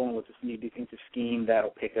rolling with this new defensive scheme,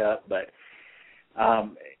 that'll pick up. But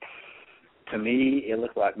to me, it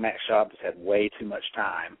looked like Matt Schaub just had way too much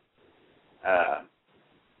time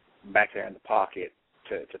back there in the pocket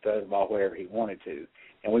to throw the ball wherever he wanted to,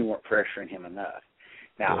 and we weren't pressuring him enough.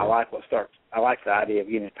 Now, I like the idea of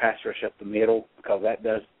getting a pass rush up the middle because that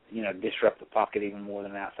does, you know, disrupt the pocket even more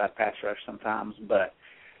than an outside pass rush sometimes. But,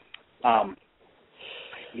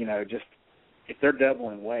 you know, just if they're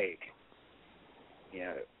doubling Wake, you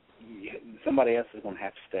know, somebody else is going to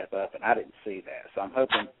have to step up, and I didn't see that. So I'm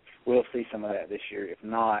hoping we'll see some of that this year. If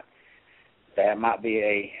not, that might be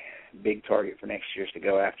a big target for next year is to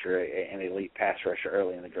go after an elite pass rusher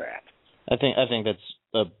early in the draft. I think that's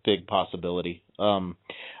a big possibility.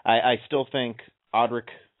 I still think Audric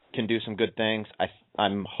can do some good things.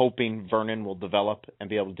 I'm hoping Vernon will develop and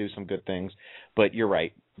be able to do some good things. But you're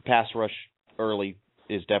right. Pass rush early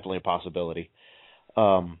is definitely a possibility.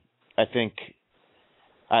 I think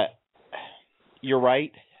you're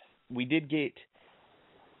right. We did get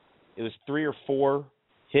 – it was 3 or 4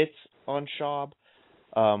 hits on Schaub.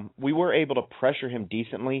 We were able to pressure him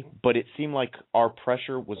decently, but it seemed like our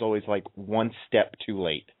pressure was always like one step too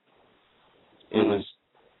late. It was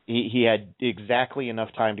he had exactly enough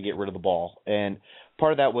time to get rid of the ball, and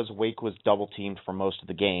part of that was Wake was double teamed for most of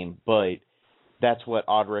the game. But that's what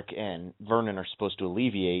Audric and Vernon are supposed to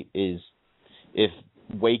alleviate: is if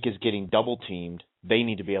Wake is getting double teamed, they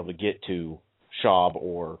need to be able to get to Schaub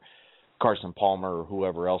or Carson Palmer or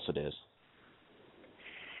whoever else it is.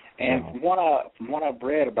 And from what I've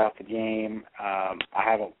read about the game, I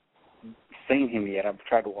haven't seen him yet. I've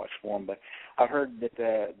tried to watch for him, but I've heard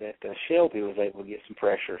that Shelby was able to get some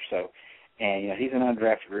pressure. So, and you know, he's an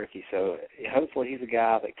undrafted rookie, so hopefully he's a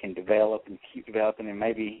guy that can develop and keep developing, and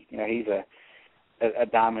maybe, you know, he's a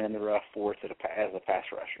diamond in the rough for us as a pass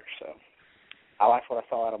rusher. So I like what I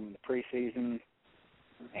saw out of him in the preseason.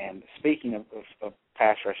 And speaking of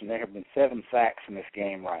pass rushing, there have been 7 sacks in this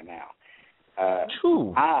game right now.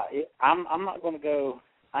 I'm not going to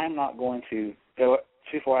go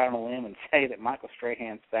too far out on a limb and say that Michael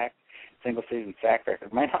Strahan's single season sack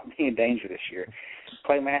record may not be in danger this year.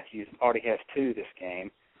 Clay Matthews already has 2 this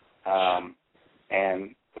game,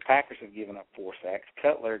 and the Packers have given up 4 sacks.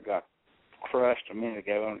 Cutler got crushed a minute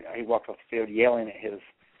ago, and he walked off the field yelling at his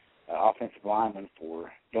offensive lineman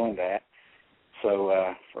for doing that.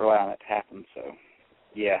 So for allowing that to happen. So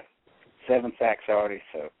yeah, 7 sacks already.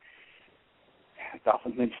 So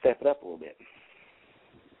Dolphins need to step it up a little bit.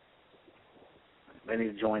 They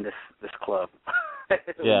need to join this club.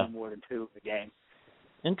 Yeah. More than 2 a game.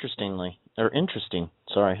 Interesting.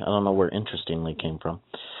 Sorry, I don't know where interestingly came from.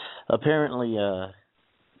 Apparently,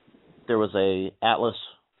 there was a Atlas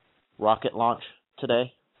rocket launch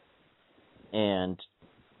today, and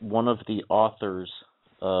one of the authors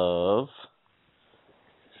of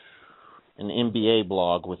an NBA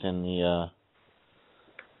blog within the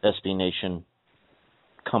SB Nation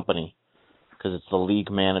company, because it's the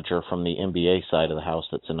league manager from the NBA side of the house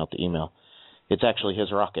that sent out the email. It's actually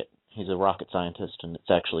his rocket. He's a rocket scientist, and it's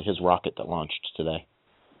actually his rocket that launched today.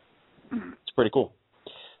 It's pretty cool.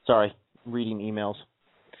 Sorry, reading emails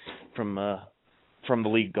from the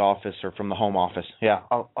league office or from the home office. Yeah,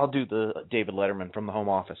 I'll do the David Letterman from the home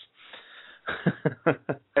office.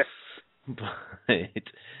 But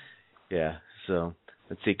yeah, so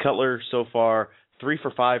let's see. Cutler so far 3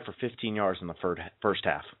 for 5 for 15 yards in the first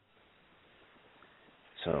half.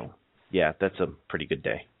 So yeah, that's a pretty good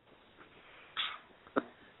day.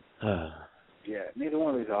 Yeah, neither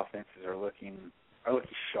one of these offenses are looking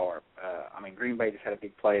sharp. I mean, Green Bay just had a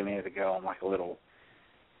big play a minute ago on like a little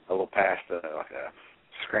pass to like a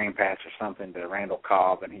screen pass or something to Randall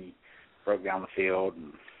Cobb, and he broke down the field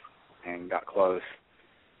and got close.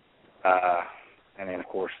 And then, of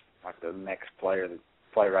course, like the next play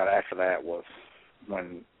right after that was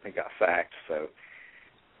when he got sacked. So,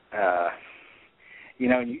 you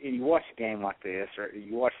know, you watch a game like this, or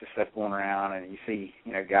you watch this stuff going around, and you see,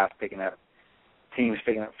 you know, teams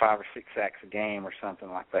picking up 5 or 6 sacks a game or something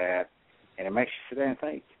like that, and it makes you sit there and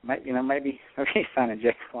think, you know, maybe signing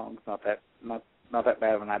Jake Long's not that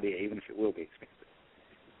bad of an idea, even if it will be expensive.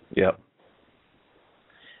 Yep.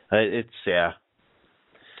 Yeah.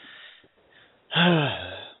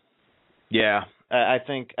 Yeah, I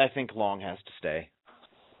think Long has to stay.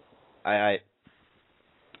 I'm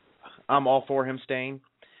all for him staying.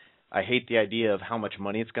 I hate the idea of how much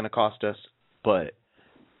money it's going to cost us, but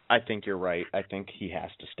I think you're right. I think he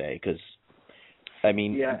has to stay because, I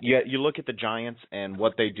mean, you look at the Giants and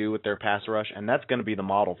what they do with their pass rush, and that's going to be the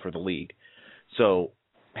model for the league. So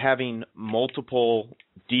having multiple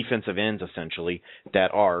defensive ends, essentially,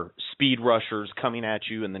 that are speed rushers coming at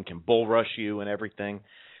you and then can bull rush you and everything,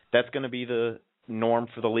 that's going to be the norm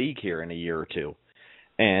for the league here in a year or two.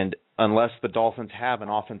 And unless the Dolphins have an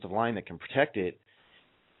offensive line that can protect it,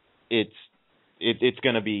 it's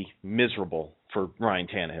going to be miserable for Ryan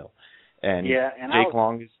Tannehill. And Jake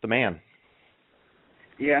Long is the man.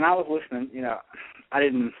 Yeah, and I was listening. You know, I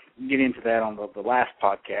didn't get into that on the last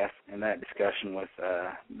podcast and that discussion with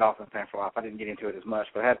Dolphins Fan for Life. I didn't get into it as much,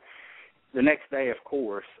 but the next day, of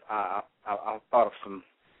course, I thought of some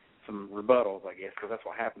rebuttals, I guess, because that's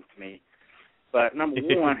what happens to me. But number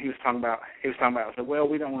one, he was talking about, I said, well,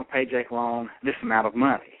 we don't want to pay Jake Long this amount of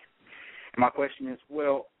money. And my question is,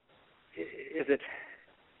 well, is it?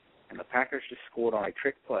 And the Packers just scored on a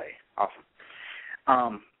trick play. Awesome.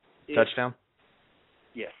 Touchdown?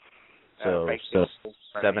 Yes. So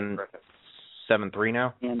 7-3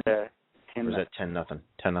 now? And 10. Or is it 10-0?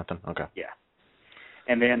 10-0. Okay. Yeah.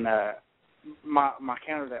 And then my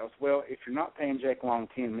counter to that was, well, if you're not paying Jake Long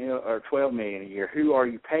 $12 million a year, who are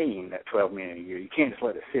you paying that $12 million a year? You can't just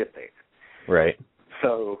let it sit there. Right.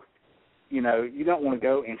 So, you know, you don't want to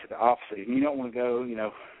go into the offseason. You don't want to go, you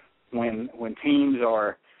know, when teams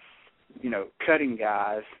are, you know, cutting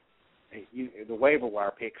guys, the waiver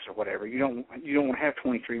wire picks or whatever. You don't want to have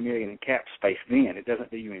 $23 million in cap space. Then it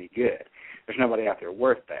doesn't do you any good. There's nobody out there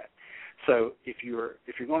worth that. So if you're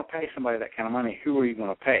going to pay somebody that kind of money, who are you going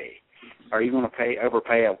to pay? Are you going to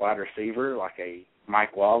overpay a wide receiver like a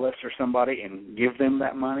Mike Wallace or somebody and give them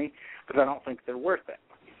that money? Because I don't think they're worth that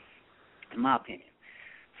money, in my opinion.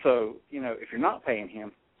 So, you know, if you're not paying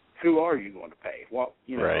him, who are you going to pay? Well,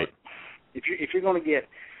 you know, right. If you're going to get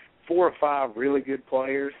 4 or 5 really good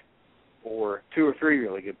players or 2 or 3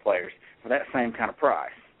 really good players for that same kind of price,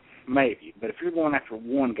 maybe. But if you're going after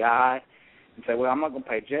one guy and say, well, I'm not going to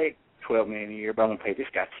pay Jake $12 million a year, but I'm going to pay this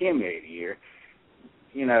guy $10 million a year,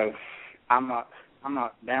 you know, I'm not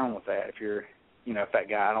down with that. If that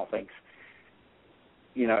guy I don't think's,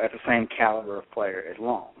 you know, at the same caliber of player as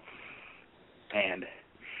Long. And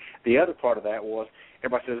the other part of that was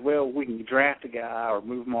everybody says, well, we can draft a guy or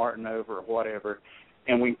move Martin over or whatever,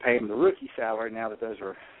 and we can pay him the rookie salary now that those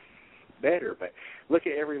are better. But look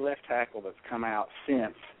at every left tackle that's come out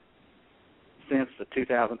since the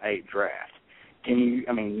 2008 draft. Can you,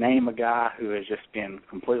 name a guy who has just been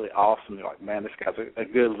completely awesome? You're like, man, this guy's a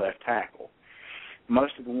good left tackle.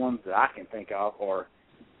 Most of the ones that I can think of are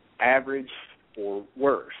average or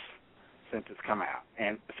worse since it's come out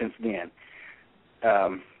and since then.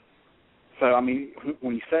 So,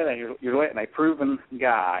 when you say that, you're letting a proven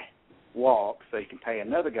guy walk so you can pay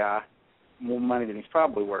another guy more money than he's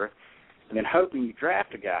probably worth, and then hoping you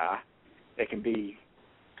draft a guy that can be,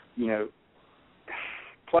 you know,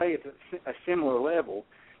 play at a similar level,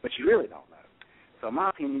 but you really don't know. So in my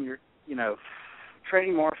opinion,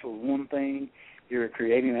 trading Marshall is one thing. You're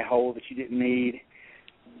creating a hole that you didn't need.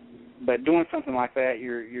 But doing something like that,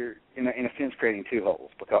 you're in a sense creating 2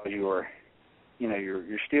 holes because you're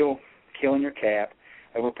still killing your cap,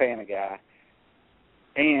 overpaying a guy,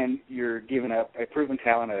 and you're giving up a proven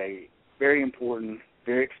talent at a very important,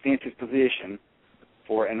 very expensive position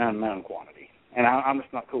for an unknown quantity. And I'm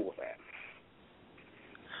just not cool with that.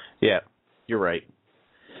 Yeah, you're right.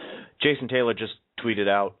 Jason Taylor just tweeted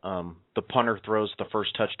out, the punter throws the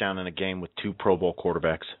first touchdown in a game with 2 Pro Bowl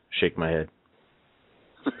quarterbacks. Shake my head.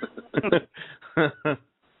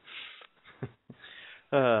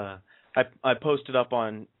 I posted up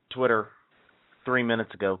on Twitter 3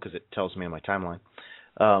 minutes ago because it tells me on my timeline.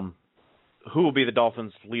 Who will be the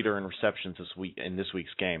Dolphins' leader in receptions in this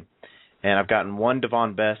week's game? And I've gotten 1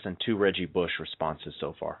 Devon Best and 2 Reggie Bush responses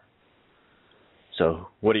so far. So,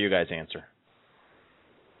 what do you guys answer?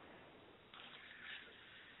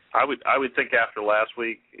 I would think after last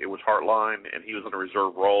week it was Hartline, and he was in a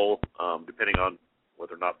reserve role. Depending on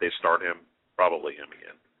whether or not they start him, probably him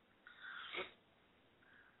again.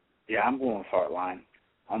 Yeah, I'm going with Hartline.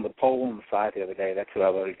 On the poll on the site the other day, that's who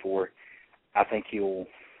I voted for. I think he'll,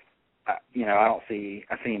 I see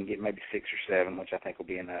him get maybe 6 or 7, which I think will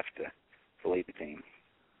be enough to lead the team.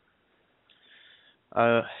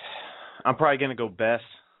 I'm probably going to go Bess.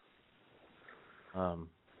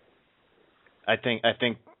 I think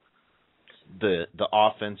the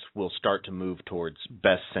offense will start to move towards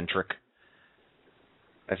Bess-centric.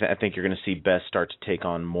 I think you're going to see Bess start to take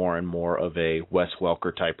on more and more of a Wes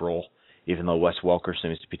Welker type role, even though Wes Welker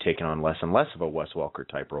seems to be taking on less and less of a Wes Welker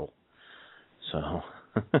type role. So.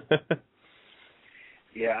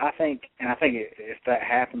 Yeah, I think if that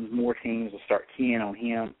happens, more teams will start keying on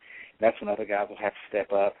him. That's when other guys will have to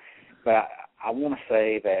step up. But I want to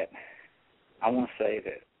say that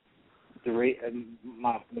the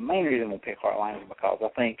main reason we'll pick Hartline is because I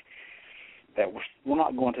think that we're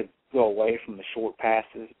not going to go away from the short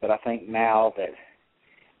passes, but I think now that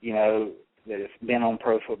that it's been on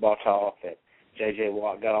Pro Football Talk that J.J.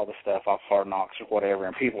 Watt got all the stuff off Hard Knocks or whatever,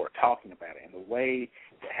 and people are talking about it. And the way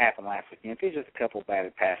it happened last weekend, if it's just a couple of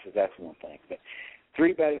batted passes, that's one thing. But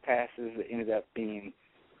 3 batted passes that ended up being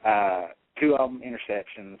 2 of them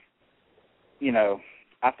interceptions,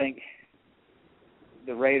 I think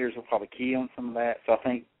the Raiders will probably key on some of that. So I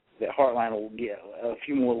think that Hartline will get a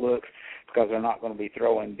few more looks because they're not going to be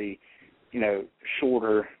throwing the,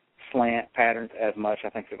 shorter slant patterns as much. I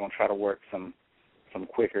think they're going to try to work some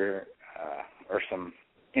quicker or some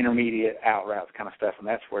intermediate out routes kind of stuff, and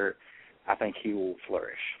that's where I think he will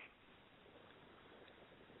flourish.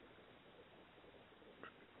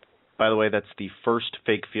 By the way, that's the first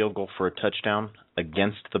fake field goal for a touchdown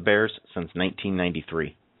against the Bears since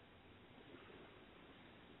 1993.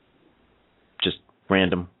 Just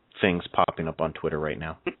random things popping up on Twitter right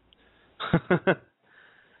now.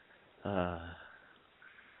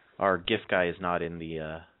 Our GIF guy is not in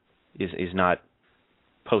the is not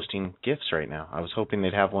posting GIFs right now. I was hoping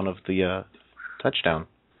they'd have one of the touchdown.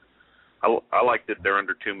 I like that they're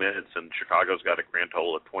under 2 minutes, and Chicago's got a grand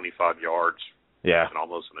total of 25 yards. Yeah, and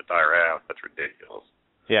almost an entire half. That's ridiculous.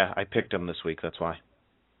 Yeah, I picked them this week. That's why.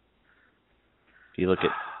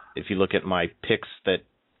 If you look at my picks, that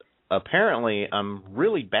apparently I'm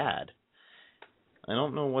really bad. I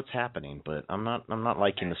don't know what's happening, but I'm not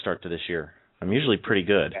liking the start to this year. I'm usually pretty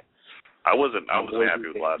good. I wasn't happy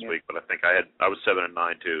with last week, but I think I was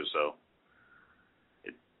 7-9 too. So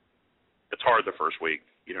it's hard the first week.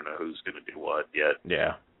 You don't know who's going to do what yet.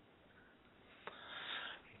 Yeah.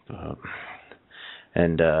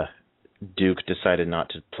 And Duke decided not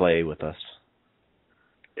to play with us.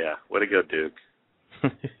 Yeah, way to go, Duke.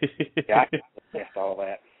 Yeah, I missed all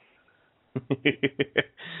that.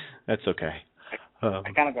 That's okay.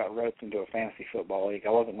 I kind of got roped into a fantasy football league.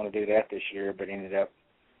 I wasn't going to do that this year, but ended up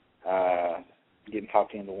getting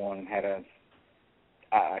talked into one and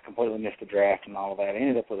I completely missed the draft and all of that. I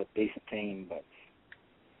ended up with a decent team, but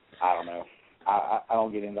I don't know. I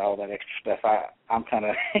don't get into all that extra stuff. I'm kind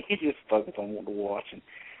of just focused on what to watch, and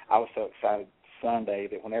I was so excited Sunday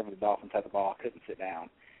that whenever the Dolphins had the ball, I couldn't sit down.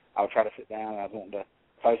 I would try to sit down, and I was wanting to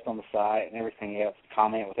post on the site and everything else,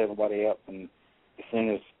 comment with everybody else, and as soon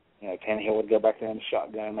as Tannehill would go back there in the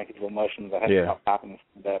shotgun and make his little motions, I had to stop typing and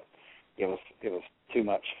stand up. It was too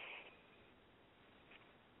much.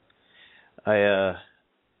 I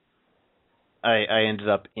ended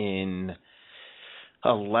up in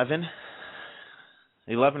 11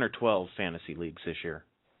 or 12 fantasy leagues this year.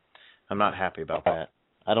 I'm not happy about that.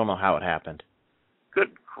 I don't know how it happened. Good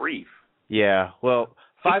grief. Yeah, well,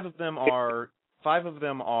 5 of them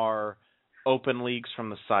are open leagues from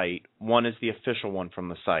the site. 1 is the official one from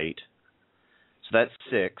the site. So that's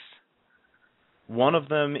 6. 1 of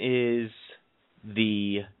them is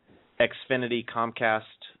the Xfinity Comcast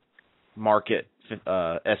Market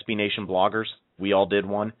SB Nation bloggers. We all did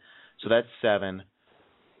one. So that's 7.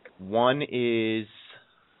 1 is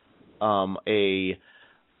a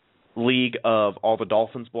league of all the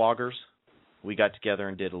Dolphins bloggers. We got together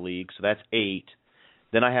and did a league, so that's 8.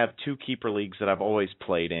 Then I have 2 keeper leagues that I've always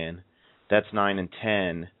played in. That's 9 and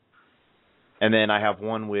 10. And then I have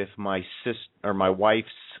one with my my wife's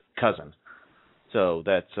cousin. So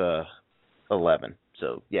that's 11.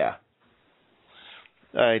 So yeah,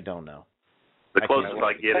 I don't know. The closest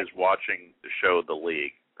I get is watching the show The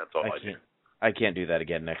League. That's all I do. I can't do that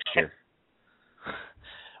again next year.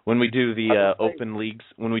 When we do the open leagues,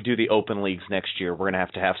 next year, we're gonna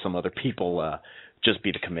have some other people just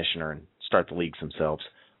be the commissioner and start the leagues themselves.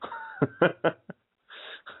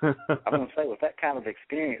 I was going to say, with that kind of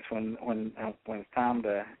experience, when it's time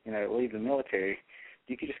to leave the military,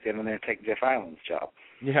 you could just get in there and take Jeff Island's job.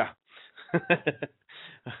 Yeah.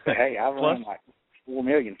 But hey, I run like 4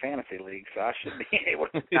 million fantasy leagues, so I should be able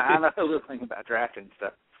to. I know a little thing about drafting and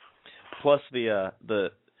stuff. Plus the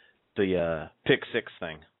pick six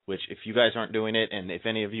thing, which if you guys aren't doing it, and if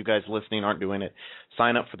any of you guys listening aren't doing it,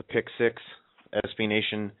 sign up for the pick six SB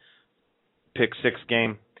Nation pick six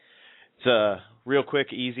game. It's real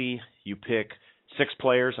quick, easy. You pick 6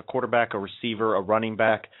 players: a quarterback, a receiver, a running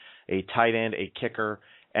back, a tight end, a kicker,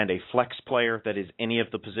 and a flex player that is any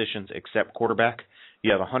of the positions except quarterback.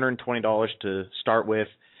 You have $120 to start with.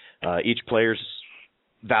 Each player's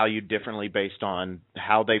valued differently based on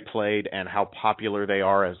how they played and how popular they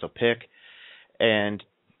are as a pick. And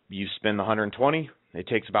you spend the $120. It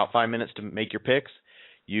takes about 5 minutes to make your picks.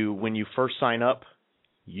 When you first sign up,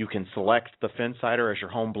 you can select the Phinsider as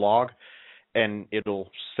your home blog, and it'll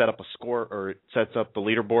set up a score, or it sets up the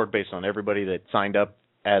leaderboard based on everybody that signed up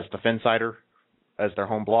as the Phinsider as their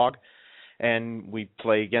home blog, and we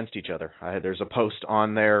play against each other. There's a post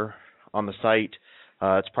on there on the site.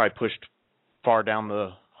 It's probably pushed far down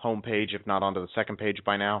the home page, if not onto the second page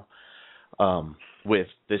by now. With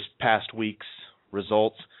this past week's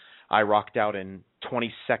results, I rocked out in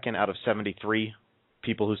 22nd out of 73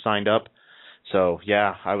 people who signed up. So,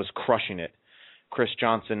 yeah, I was crushing it. Chris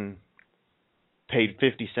Johnson paid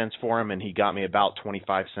 50 cents for him, and he got me about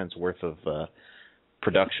 25 cents worth of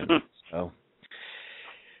production. So,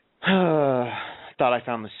 thought I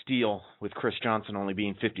found the steal with Chris Johnson only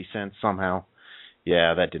being 50 cents somehow.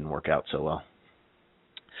 Yeah, that didn't work out so well.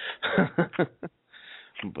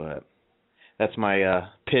 But that's my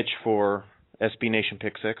pitch for SB Nation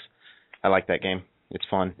Pick 6. I like that game. It's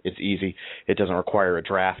fun. It's easy. It doesn't require a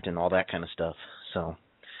draft and all that kind of stuff. So,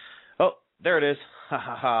 oh, there it is. Ha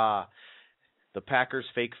ha ha. The Packers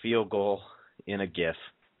fake field goal in a GIF.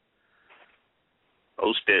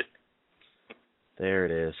 Post it. There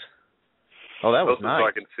it is. Oh, that was nice. So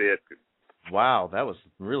I can see it. Wow, that was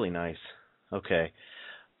really nice. Okay.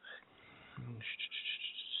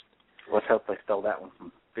 Let's hope they stole that one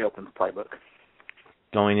from the Dolphins playbook.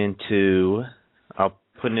 Going into, I'll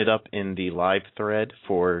putting it up in the live thread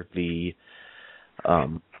for the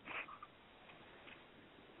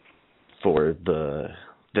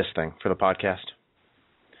this thing for the podcast.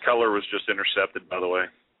 Color was just intercepted, by the way.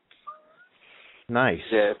 Nice.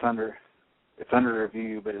 Yeah, it's under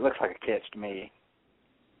review, but it looks like a catch to me.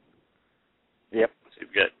 Yep. So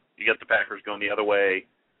you got the Packers going the other way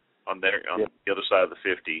on the other side of the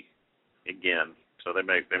 50 again. So they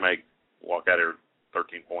may walk out here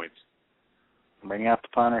 13 points. Bring out the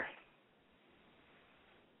punter.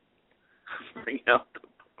 Bring out the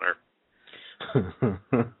punter.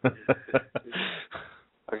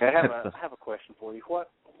 Okay, I have a question for you. What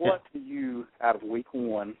to you out of week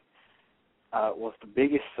 1 was the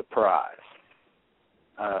biggest surprise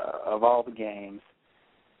of all the games?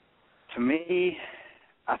 To me,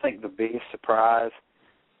 I think the biggest surprise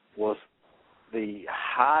was the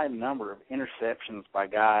high number of interceptions by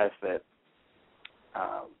guys that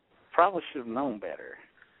probably should have known better.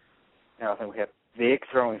 I think we had Vic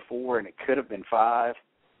throwing 4, and it could have been 5.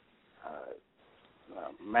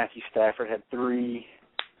 Matthew Stafford had 3,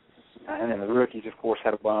 and then the rookies, of course,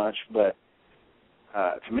 had a bunch. But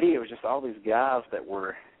to me, it was just all these guys that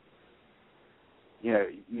were,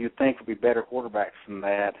 you'd think would be better quarterbacks than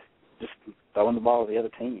that, just throwing the ball to the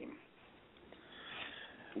other team.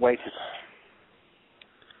 Way too much.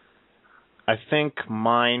 I think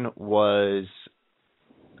mine was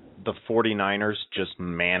the 49ers just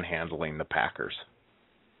manhandling the Packers.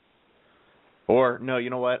 Or, no, you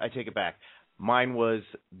know what? I take it back. Mine was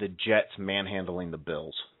the Jets manhandling the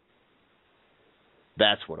Bills.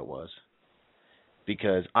 That's what it was.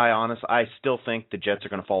 Because I still think the Jets are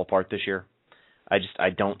going to fall apart this year. I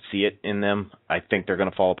don't see it in them. I think they're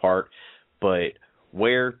going to fall apart. But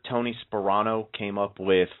where Tony Sparano came up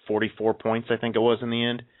with 44 points, I think it was in the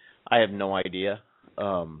end, I have no idea.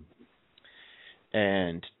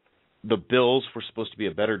 And the Bills were supposed to be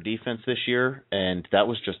a better defense this year, and that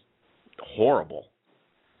was just horrible.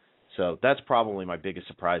 So that's probably my biggest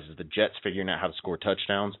surprise is the Jets figuring out how to score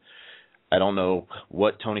touchdowns. I don't know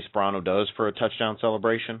what Tony Sparano does for a touchdown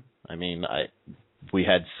celebration. I mean, we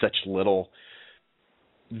had such little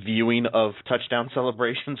viewing of touchdown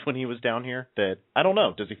celebrations when he was down here that I don't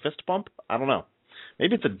know. Does he fist pump? I don't know.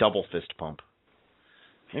 Maybe it's a double fist pump.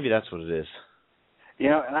 Maybe that's what it is.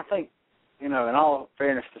 And I think, in all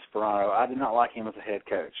fairness to Sparano, I did not like him as a head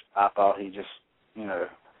coach. I thought he just,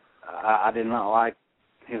 I did not like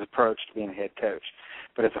his approach to being a head coach.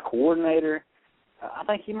 But as a coordinator, I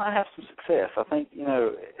think he might have some success. I think,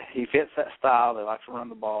 he fits that style. They like to run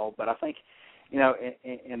the ball. But I think,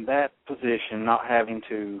 in that position, not having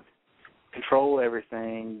to control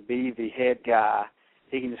everything, be the head guy,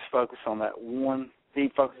 he can just focus on that one. He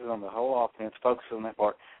focuses on the whole offense, focuses on that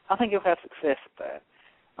part. I think he'll have success at that.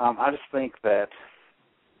 I just think that,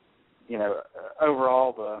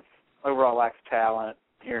 overall lack of talent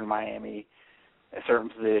here in Miami at certain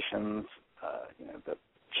positions, the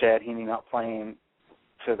Chad Henne not playing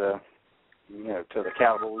to the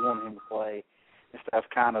caliber we want him to play and stuff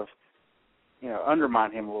kind of,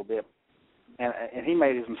 undermined him a little bit. And he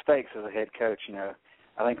made his mistakes as a head coach.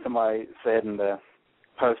 I think somebody said in the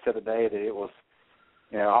post the other day that it was,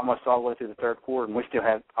 almost all the way through the third quarter, and we still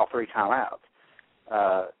had all 3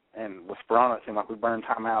 timeouts. And with Sperano, it seemed like we burned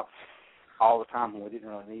timeouts all the time when we didn't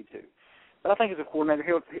really need to. But I think as a coordinator,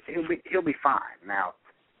 he'll be fine. Now,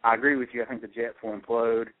 I agree with you. I think the Jets will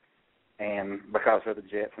implode, and because they're the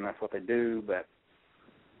Jets, and that's what they do. But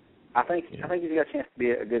I think he's got a chance to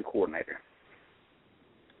be a good coordinator.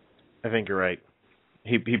 I think you're right.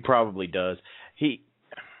 He probably does. He's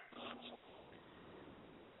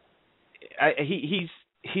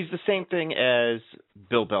the same thing as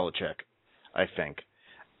Bill Belichick, I think.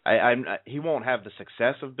 He won't have the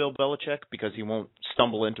success of Bill Belichick because he won't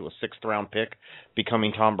stumble into a 6th-round pick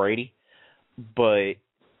becoming Tom Brady, but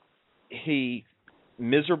he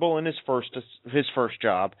miserable in his first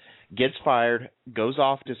job, gets fired, goes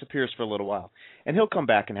off, disappears for a little while, and he'll come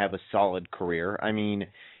back and have a solid career. I mean,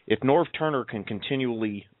 if Norv Turner can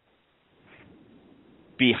continually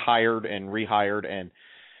be hired and rehired and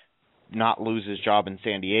not lose his job in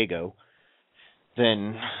San Diego,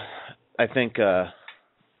 then I think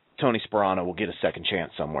Tony Sperano will get a second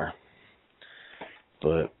chance somewhere.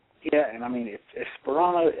 But yeah, and I mean, if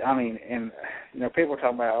Sperano, and people are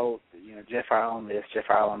talking about Jeff Ireland this, Jeff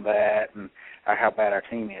Ireland that, and how bad our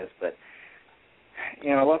team is, but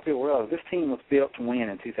a lot of people realize this team was built to win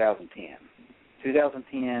in 2010.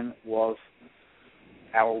 2010 was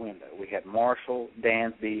our window. We had Marshall,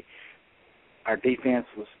 Dansby. Our defense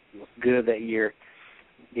was good that year.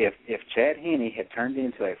 If Chad Henne had turned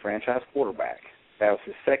into a franchise quarterback, that was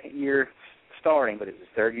his 2nd year starting, but it was his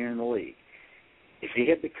 3rd year in the league. If he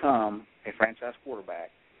had become a franchise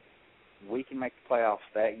quarterback, we can make the playoffs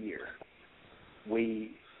that year.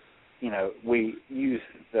 We use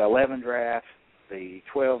the 11 draft, the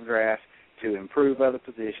 12 draft to improve other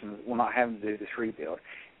positions. We're not having to do this rebuild.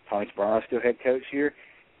 Tony Sperano's still head coach here,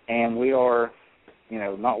 and we are,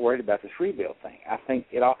 not worried about this rebuild thing. I think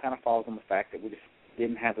it all kind of falls on the fact that we just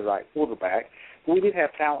didn't have the right quarterback. But we did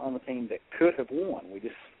have talent on the team that could have won.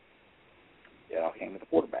 It all came with the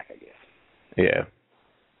quarterback, I guess. Yeah.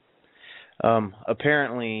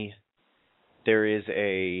 Apparently, there is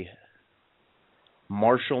a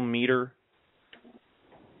Marshall Meter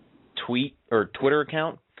tweet or Twitter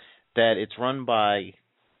account that it's run by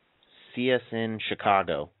CSN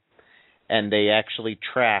Chicago, and they actually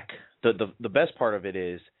track the best part of it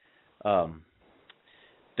is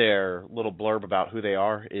their little blurb about who they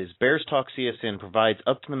are is Bears Talk CSN provides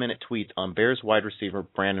up-to-the-minute tweets on Bears wide receiver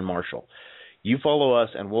Brandon Marshall. You follow us,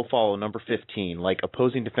 and we'll follow number 15, like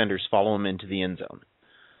opposing defenders follow him into the end zone.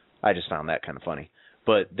 I just found that kind of funny.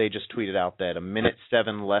 But they just tweeted out that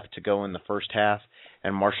 1:07 left to go in the first half,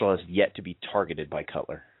 and Marshall has yet to be targeted by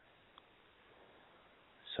Cutler.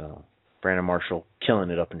 So, Brandon Marshall killing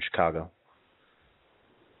it up in Chicago.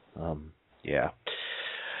 Yeah.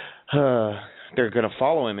 They're going to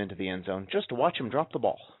follow him into the end zone just to watch him drop the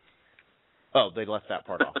ball. Oh, they left that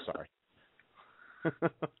part off. Sorry.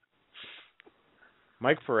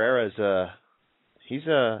 Mike Pereira's he's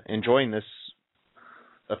enjoying this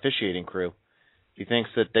officiating crew. He thinks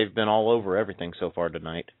that they've been all over everything so far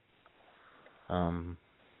tonight.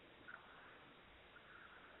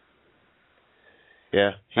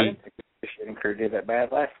 Yeah, I didn't think the officiating crew did that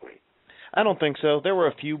bad last week. I don't think so. There were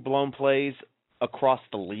a few blown plays across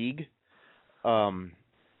the league. I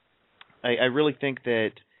really think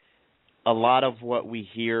that a lot of what we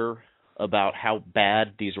hear about how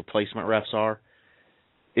bad these replacement refs are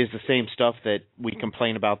is the same stuff that we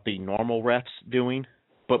complain about the normal refs doing,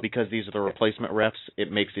 but because these are the replacement refs, it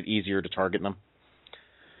makes it easier to target them.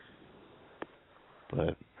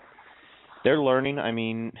 But they're learning. I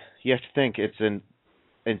mean, you have to think it's an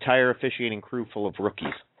entire officiating crew full of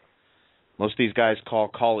rookies. Most of these guys call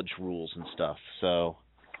college rules and stuff, so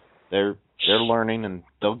they're learning and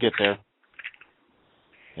they'll get there.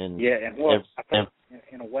 And yeah, and I think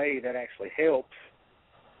in a way that actually helps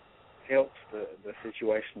the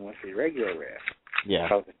situation with the regular refs. Yeah.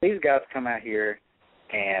 Because if these guys come out here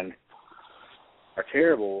and are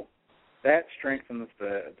terrible, that strengthens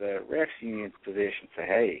the refs union's position. Say,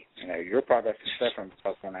 hey, you're probably suffering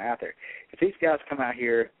because going out there. If these guys come out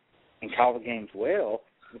here and call the games well,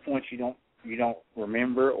 to the point you don't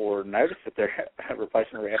remember or notice that they're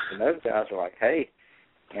replacing refs, and those guys are like, hey,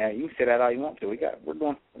 you can say that all you want to. We're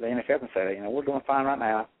doing, the NFL can say that, we're doing fine right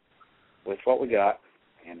now with what we got,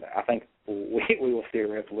 and I think we will see a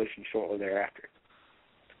resolution shortly thereafter.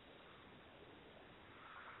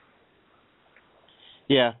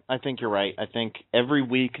 Yeah, I think you're right. I think every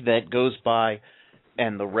week that goes by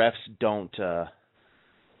and the refs don't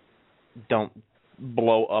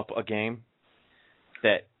blow up a game,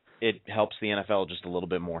 that it helps the NFL just a little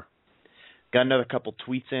bit more. Got another couple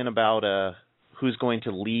tweets in about who's going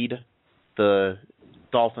to lead the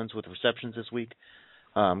Dolphins with receptions this week.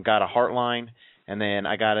 Got a Heartline, and then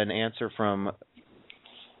I got an answer from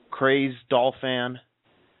Crazed Dolphin.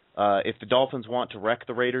 If the Dolphins want to wreck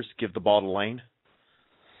the Raiders, give the ball to Lane.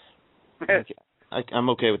 I'm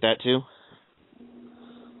okay with that too.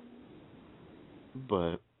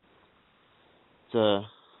 But it's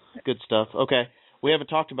good stuff. Okay, we haven't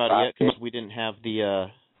talked about it yet because we didn't have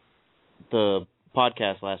the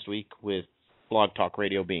podcast last week with Blog Talk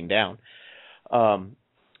Radio being down. What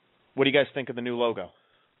do you guys think of the new logo?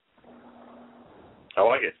 I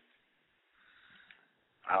like it.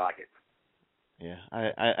 Yeah,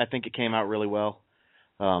 I think it came out really well.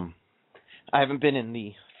 I haven't been in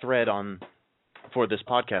the thread for this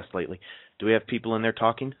podcast lately. Do we have people in there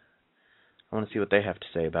talking? I want to see what they have to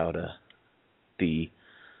say about the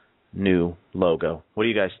new logo. What do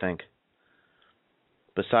you guys think?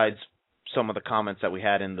 Besides some of the comments that we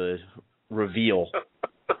had in the reveal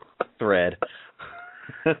thread.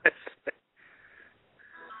 Yeah,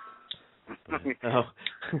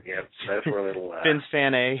 those were a little. Vince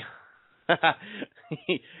Fan A.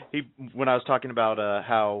 he when I was talking about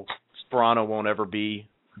how Sperano won't ever be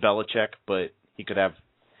Belichick, but he could have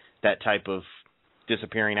that type of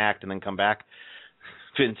disappearing act and then come back.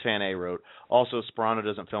 Vince Fan A wrote, also Sperano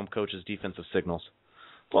doesn't film coaches' defensive signals.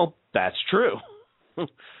 Well, that's true.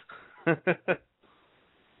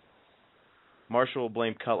 Marshall will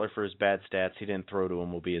blame Cutler for his bad stats. He didn't throw to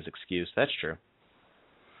him will be his excuse. That's true.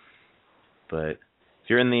 But if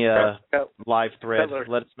you're in the live thread,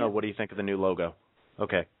 let us know what do you think of the new logo.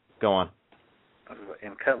 Okay, go on.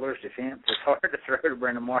 In Cutler's defense, it's hard to throw to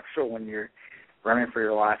Brandon Marshall when you're running for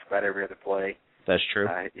your life about every other play. That's true.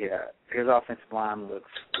 Yeah, his offensive line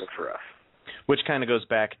looks rough. Which kind of goes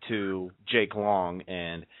back to Jake Long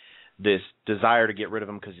and this desire to get rid of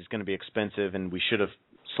him because he's going to be expensive, and we should have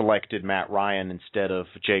selected Matt Ryan instead of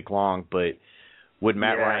Jake Long. But would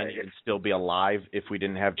Matt Ryan even still be alive if we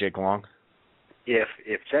didn't have Jake Long? If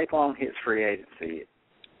Jake Long hits free agency,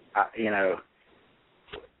 I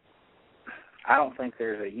don't think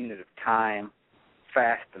there's a unit of time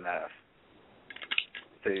fast enough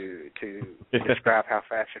to describe how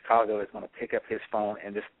fast Chicago is going to pick up his phone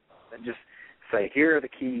and just say, here are the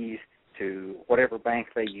keys to whatever bank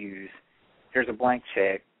they use. Here's a blank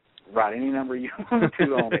check. Write any number you want to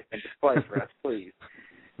on it and just play for us, please.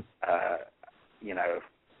 I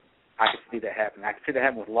could see that happen. I could see that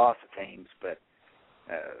happen with lots of teams, but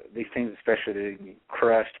these teams, especially, that get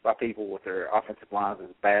crushed by people with their offensive lines as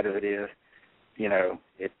bad as it is.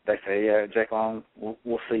 They say, Jake Long,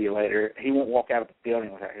 we'll see you later. He won't walk out of the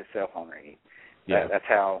building without his cell phone ringing. Yeah, that's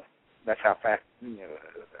how fast.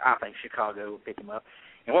 I think Chicago would pick him up.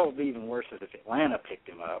 And what would be even worse is if Atlanta picked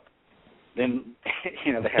him up. Then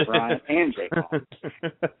they have Ryan and Jake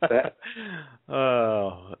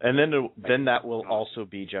Long. And then that will also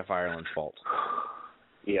be Jeff Ireland's fault.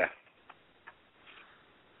 Yeah.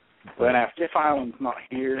 But now if Jeff Ireland's not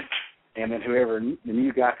here, and then whoever the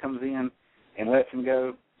new guy comes in and lets him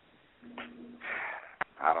go,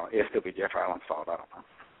 it'll still be Jeff Ireland's fault. I don't know.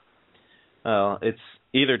 Well, it's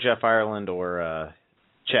either Jeff Ireland or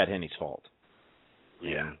Chad Henne's fault.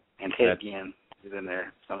 Yeah. And Ted Ginn is in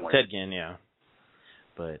there somewhere. Ted Ginn, yeah.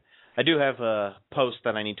 But I do have a post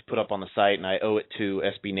that I need to put up on the site, and I owe it to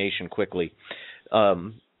SB Nation quickly.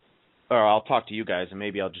 Or I'll talk to you guys, and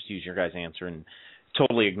maybe I'll just use your guys' answer and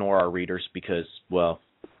totally ignore our readers because, well,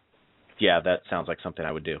 yeah, that sounds like something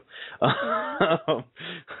I would do.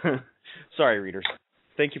 Sorry, readers.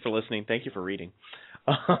 Thank you for listening. Thank you for reading.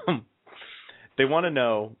 They want to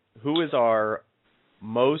know who is our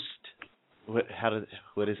most, what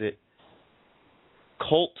is it?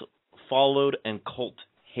 Cult followed and cult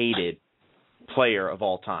hated player of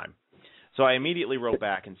all time. So I immediately wrote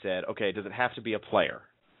back and said, okay, does it have to be a player?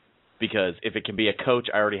 Because if it can be a coach,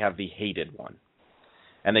 I already have the hated one.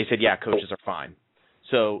 And they said, yeah, coaches are fine.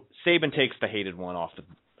 So Saban takes the hated one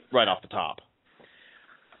right off the top.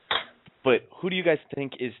 But who do you guys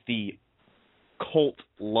think is the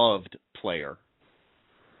cult-loved player,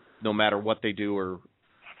 no matter what they do or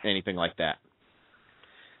anything like that.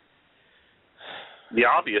 The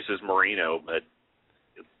obvious is Marino, but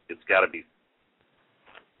it's got to be.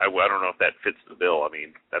 I don't know if that fits the bill. I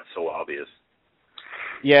mean, that's so obvious.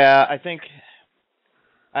 Yeah, I think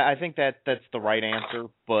that's the right answer,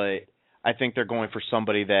 but I think they're going for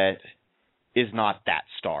somebody that is not that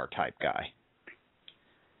star type guy.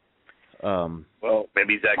 Well,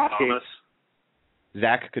 maybe Zach Thomas.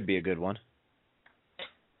 Zach could be a good one.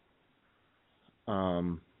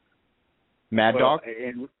 Mad Dog.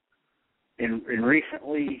 In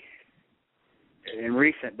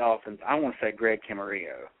recent Dolphins, I want to say Greg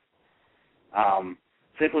Camarillo.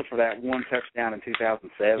 Simply for that one touchdown in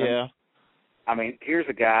 2007. Yeah. I mean, here's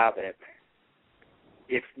a guy that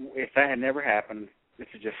if that had never happened, this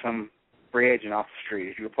is just some free agent off the street.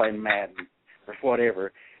 If you were playing Madden or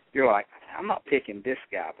whatever, you're like, I'm not picking this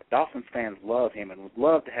guy, but Dolphins fans love him and would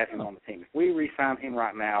love to have him on the team. If we re-sign him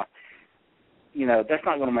right now, you know, that's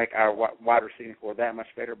not going to make our wide receiving corps that much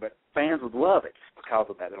better, but fans would love it just because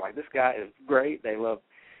of that. They're like, this guy is great. They love,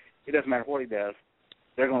 it doesn't matter what he does.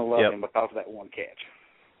 They're going to love him because of that one catch.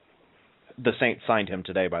 The Saints signed him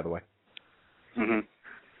today, by the way. Mm-hmm.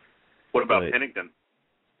 What about Pennington?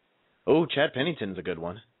 Oh, Chad Pennington's a good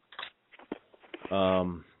one. I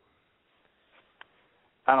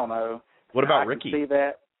don't know. What about I Ricky? Can see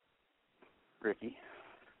that. Ricky.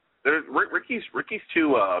 Ricky's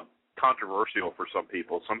too controversial for some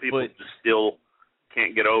people. Some people just still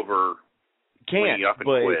can't get over when he up and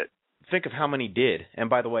quit. Think of how many did. And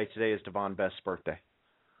by the way, today is Devon Best's birthday.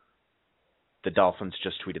 The Dolphins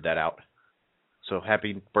just tweeted that out. So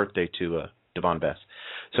happy birthday to Devon Best.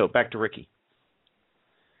 So back to Ricky.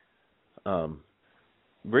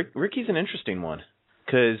 Ricky's an interesting one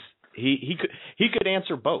because he could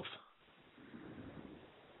answer both.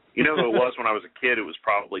 You know who it was when I was a kid? It was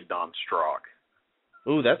probably Don Strock.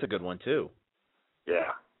 Ooh, that's a good one too.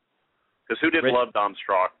 Yeah. Because who didn't love Don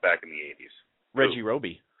Strock back in the 80s? Reggie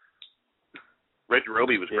Roby. Reggie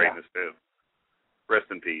Roby was greatness too. Rest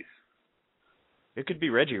in peace. It could be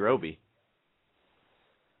Reggie Roby.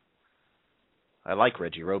 I like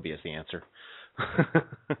Reggie Roby as the answer.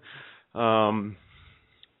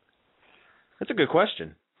 That's a good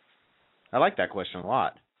question. I like that question a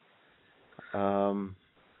lot.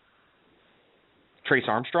 Trace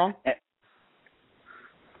Armstrong?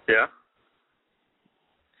 Yeah.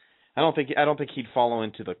 I don't think he'd follow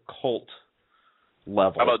into the cult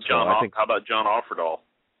level. How about John Offerdahl?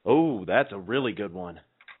 Oh, that's a really good one.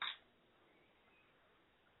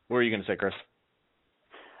 What were you going to say, Chris?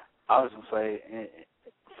 I was going to say,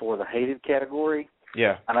 for the hated category,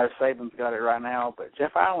 yeah, I know Saban's got it right now, but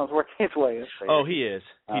Jeff Ireland's working his way up there. Oh, he is.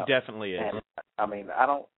 He definitely is. And, I mean,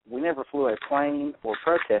 we never flew a plane or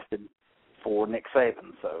protested for Nick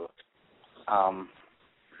Saban, so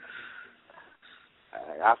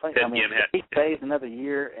I think, if he stays another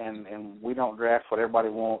year and we don't draft what everybody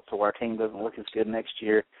wants so our team doesn't look as good next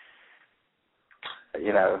year,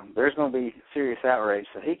 you know, there's going to be serious outrage.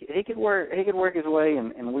 So he could work his way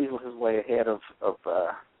and weasel his way ahead of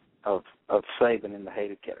Saban in the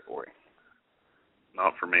hated category.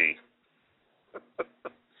 Not for me.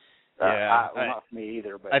 Not for me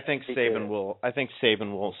either. But I think Saban will. I think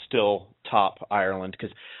Saban will still top Ireland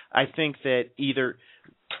because I think that either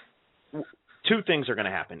two things are going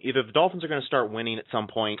to happen. Either the Dolphins are going to start winning at some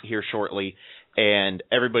point here shortly, and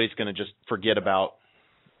everybody's going to just forget about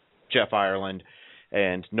Jeff Ireland,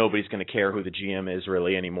 and nobody's going to care who the GM is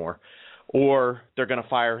really anymore. Or they're going to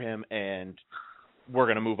fire him, and we're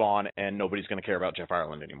going to move on, and nobody's going to care about Jeff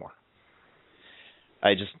Ireland anymore.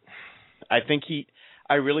 I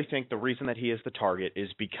really think the reason that he is the target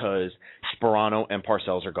is because Sperano and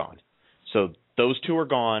Parcells are gone. So those two are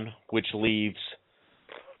gone, which leaves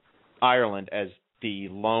Ireland as the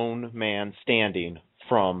lone man standing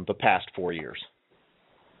from the past 4 years.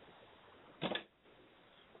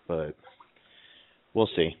 But we'll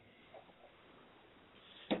see.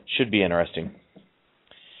 Should be interesting.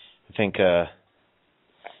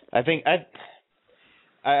 I've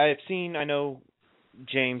seen, I know,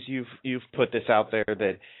 James, you've put this out there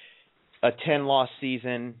that a 10-loss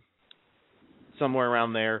season, somewhere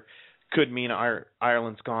around there, could mean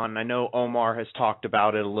Ireland's gone. I know Omar has talked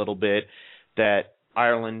about it a little bit, that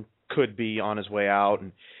Ireland could be on his way out,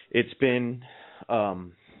 and it's been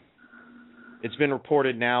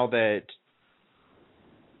reported now that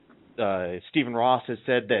Stephen Ross has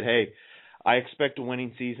said that, hey, I expect a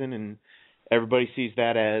winning season, and everybody sees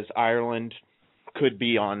that as Ireland could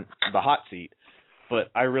be on the hot seat.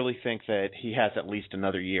 But I really think that he has at least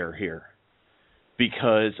another year here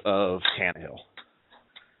because of Tannehill.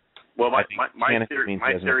 Well, my theory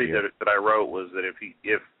that I wrote was that if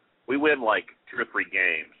we win like 2 or 3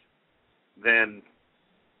 games, then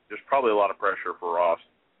there's probably a lot of pressure for Ross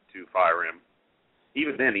to fire him.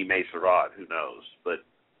 Even then, he may survive. Who knows? But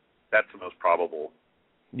that's the most probable.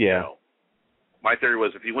 Yeah. My theory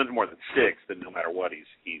was if he wins more than 6, then no matter what,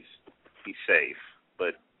 he's safe.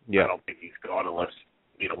 But I don't think he's gone unless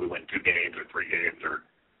we win 2 games or 3 games or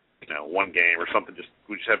 1 game or something.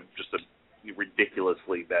 We just have a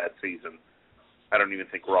ridiculously bad season. I don't even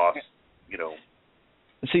think Ross,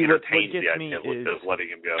 entertains the idea of letting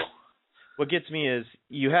him go. What gets me is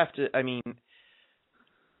you have to. I mean,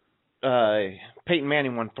 Peyton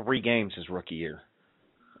Manning won 3 games his rookie year,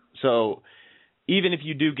 so even if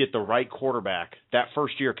you do get the right quarterback, that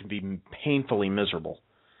first year can be painfully miserable.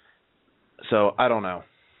 So I don't know.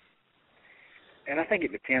 And I think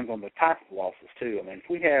it depends on the type of losses too. I mean,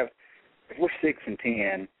 if we're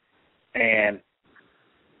 6-10, and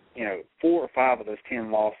 4 or 5 of those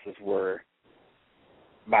 10 losses were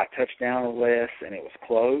by a touchdown or less, and it was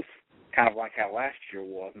close, kind of like how last year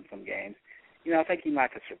was in some games, I think he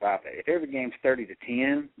might could survive that. If every game's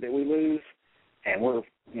 30-10 that we lose, and we're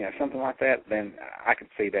something like that, then I could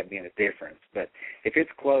see that being a difference. But if it's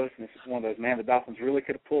close and it's one of those, the Dolphins really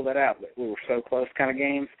could have pulled that out, but we were so close kind of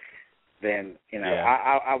games, then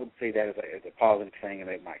I would see that as a positive thing, and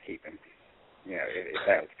they might keep him. If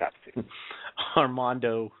that was top 2.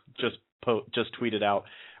 Armando just tweeted out,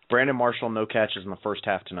 Brandon Marshall, no catches in the first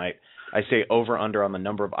half tonight. I say over-under on the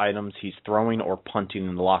number of items he's throwing or punting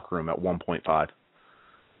in the locker room at 1.5.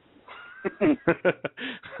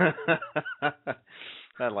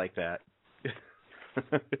 I like that.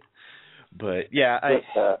 But, yeah.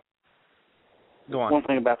 Go on. One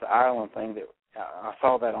thing about the Ireland thing that I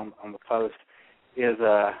saw that on the post is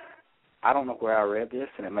I don't know where I read this,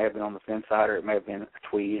 and it may have been on the Phinsider, it may have been a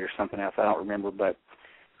tweet or something else, I don't remember, but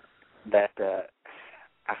that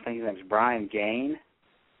I think his name's Brian Gaine,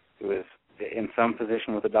 who is in some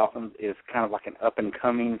position with the Dolphins, is kind of like an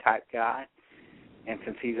up-and-coming type guy. And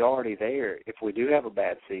since he's already there, if we do have a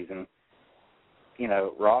bad season,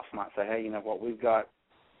 Ross might say, hey, we've got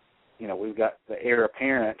the heir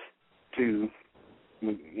apparent to,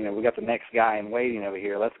 we got the next guy in waiting over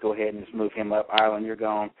here. Let's go ahead and just move him up. Ireland, you're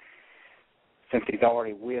gone. Since he's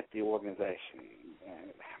already with the organization.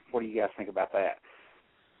 What do you guys think about that?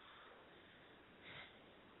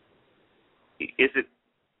 Is it?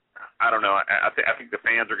 I don't know. I think the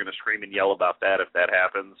fans are going to scream and yell about that if that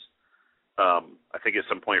happens. I think at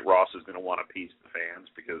some point Ross is going to want to appease the fans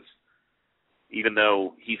because even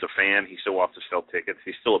though he's a fan, he still wants to sell tickets.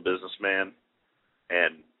 He's still a businessman,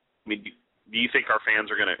 and I mean, do you think our fans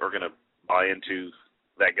are going to buy into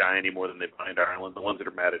that guy any more than they buy into Ireland? The ones that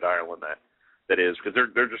are mad at Ireland, that is, because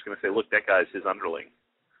they're just going to say, look, that guy's his underling.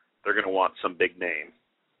 They're going to want some big name.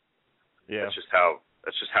 Yeah, that's just how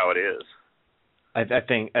it is. I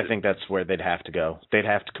think that's where they'd have to go. They'd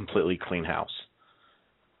have to completely clean house.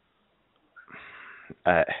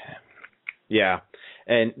 Yeah,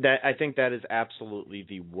 and I think that is absolutely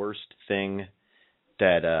the worst thing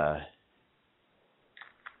that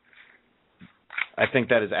I think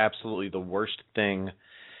that is absolutely the worst thing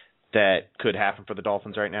that could happen for the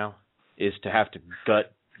Dolphins right now is to have to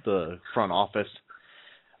gut the front office.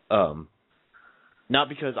 Not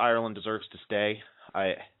because Ireland deserves to stay.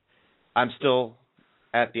 I'm still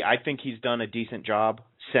I think he's done a decent job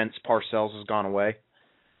since Parcells has gone away.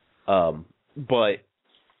 But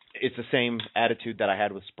it's the same attitude that I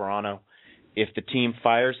had with Sperano. If the team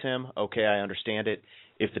fires him, okay, I understand it.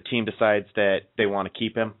 If the team decides that they want to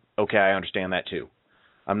keep him, okay, I understand that too.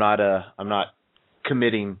 I'm not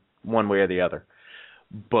committing one way or the other.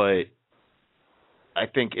 But I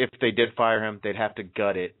think if they did fire him, they'd have to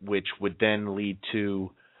gut it, which would then lead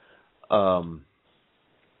to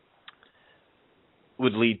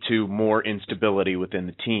more instability within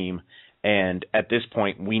the team. And at this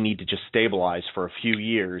point, we need to just stabilize for a few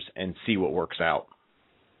years and see what works out.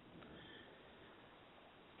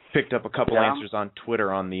 Picked up a couple answers on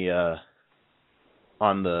Twitter on the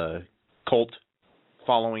Colt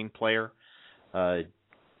following player.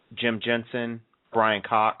 Jim Jensen, Brian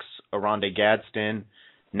Cox, Aronde Gadsden,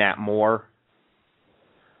 Nat Moore.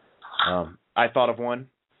 I thought of one,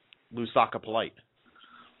 Lusaka Polite.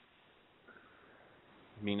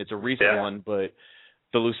 I mean, it's a recent one, but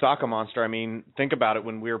the Lusaka monster, I mean, think about it.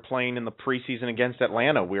 When we were playing in the preseason against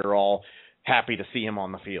Atlanta, we were all happy to see him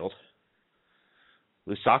on the field.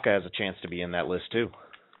 Lusaka has a chance to be in that list, too.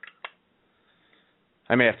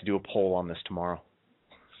 I may have to do a poll on this tomorrow.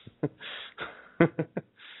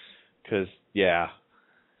 Because, yeah,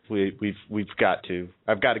 we've got to.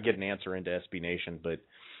 I've got to get an answer into SB Nation, but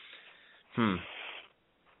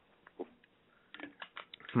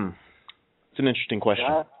It's an interesting question.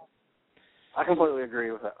 Yeah, I completely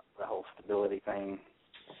agree with the whole stability thing.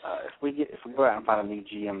 If we go out and find a new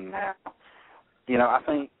GM now, I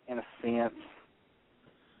think in a sense,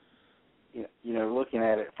 looking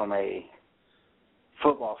at it from a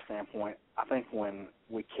football standpoint, I think when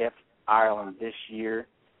we kept Ireland this year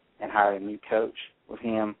and hired a new coach with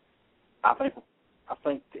him, I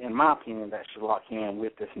think in my opinion that should lock him in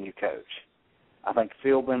with this new coach. I think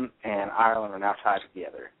Philbin and Ireland are now tied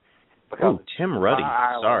together. Ooh, Tim Ruddy.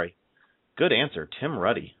 Sorry. Good answer, Tim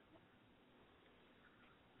Ruddy.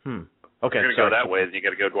 Okay. If you're going to go that way, then you got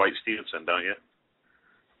to go Dwight Stevenson, don't you?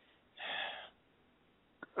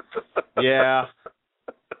 Yeah.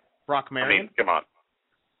 Brock Marion. I mean, come on.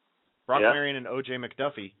 Brock Marion and O.J.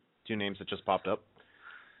 McDuffie, two names that just popped up.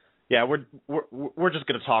 Yeah, we're just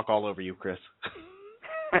going to talk all over you, Chris.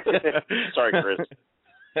 Sorry, Chris.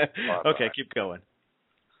 Okay, keep going.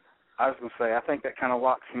 I was going to say, I think that kind of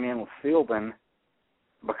locks him in with Philbin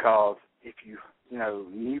because if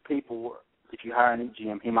new people, if you hire a new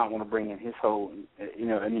GM, he might want to bring in his whole,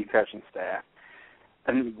 a new coaching staff,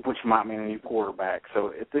 which might mean a new quarterback.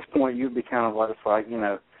 So at this point, you'd be kind of like,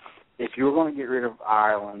 if you were going to get rid of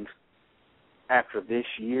Ireland after this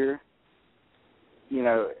year,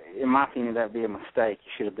 in my opinion, that would be a mistake.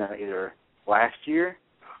 You should have done it either last year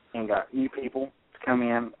and got new people to come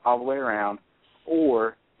in all the way around,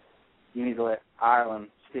 or you need to let Ireland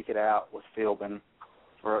stick it out with Philbin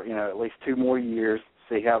for, at least 2 more years,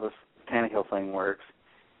 see how this Tannehill thing works.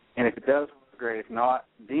 And if it does, great. If not,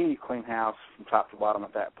 then you clean house from top to bottom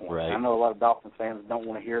at that point. Right. I know a lot of Dolphins fans don't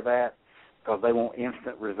want to hear that because they want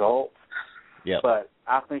instant results. Yep. But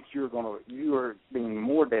I think you are being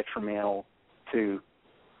more detrimental to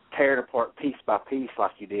tear it apart piece by piece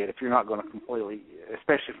like you did if you're not going to completely,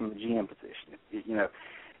 especially from the GM position.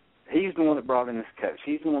 He's the one that brought in this coach.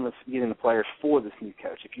 He's the one that's getting the players for this new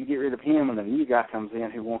coach. If you get rid of him and the new guy comes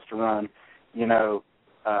in who wants to run,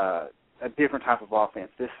 a different type of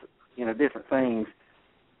offense, different things,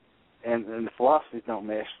 and the philosophies don't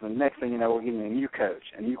mesh, the next thing you know, we're getting a new coach,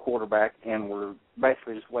 a new quarterback, and we're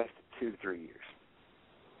basically just wasted 2 to 3 years.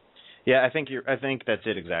 Yeah, I think that's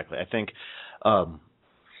it exactly. I think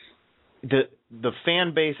the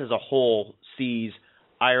fan base as a whole sees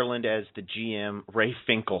Ireland as the GM, Ray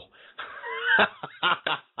Finkel.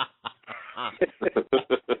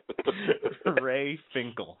 Ray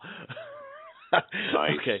Finkel.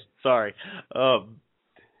 Nice. Okay, sorry. The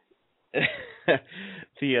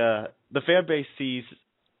fan base sees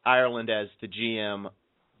Ireland as the GM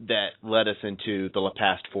that led us into the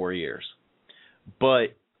past 4 years,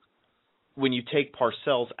 but when you take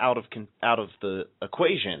Parcells out of the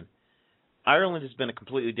equation, Ireland has been a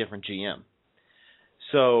completely different GM.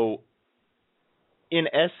 So, in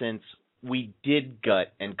essence, we did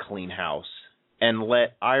gut and clean house and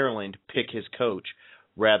let Ireland pick his coach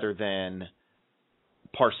rather than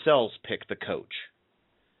Parcells pick the coach.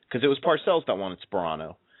 Because it was Parcells that wanted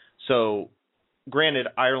Sperano. So, granted,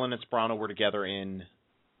 Ireland and Sperano were together in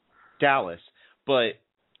Dallas, but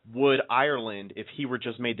would Ireland, if he were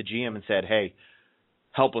just made the GM and said, hey,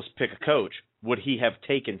 help us pick a coach, would he have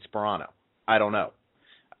taken Sperano? I don't know.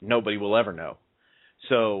 Nobody will ever know.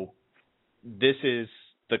 So this is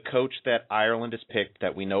the coach that Ireland has picked,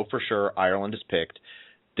 that we know for sure Ireland has picked.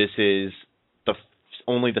 This is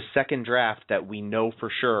only the second draft that we know for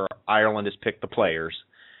sure Ireland has picked the players.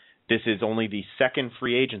 This is only the second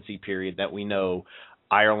free agency period that we know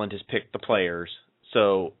Ireland has picked the players.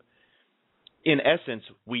 So, in essence,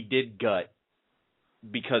 we did gut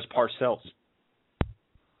because Parcells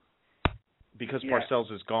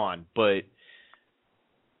Parcells is gone. But,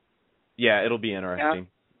 yeah, it'll be interesting.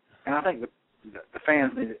 And I think the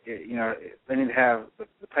fans need, they need to have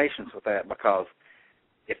the patience with that, because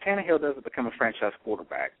if Tannehill doesn't become a franchise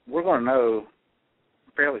quarterback, we're going to know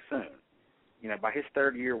fairly soon. By his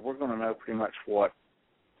 3rd year, we're going to know pretty much what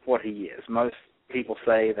he is. Most people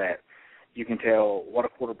say that you can tell what a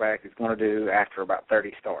quarterback is going to do after about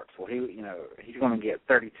 30 starts. Well, he's going to get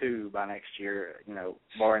 32 by next year,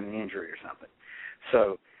 barring an injury or something.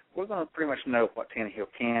 So we're going to pretty much know what Tannehill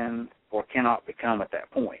can or cannot become at that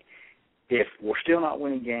point. If we're still not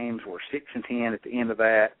winning games, we're 6-10 at the end of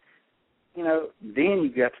that, then you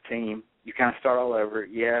got the team. You kind of start all over.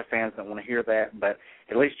 Yeah, fans don't want to hear that, but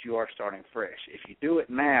at least you are starting fresh. If you do it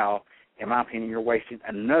now, in my opinion, you're wasting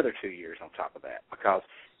another 2 years on top of that, because,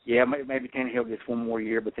 yeah, maybe Tannehill gets 1 more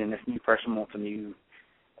year, but then this new person wants a new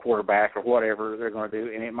quarterback or whatever they're going to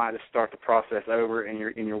do, and it might just start the process over, and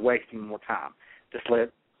you're wasting more time. Just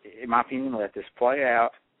in my opinion, let this play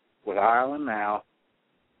out with Ireland now,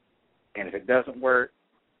 and if it doesn't work,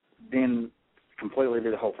 then completely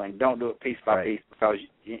do the whole thing. Don't do it piece by piece, because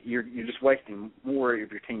you're just wasting more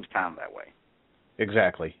of your team's time that way.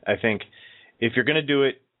 Exactly. I think if you're going to do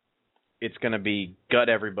it, it's going to be gut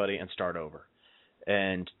everybody and start over.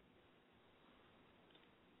 And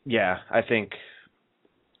yeah, I think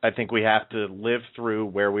we have to live through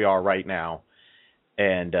where we are right now,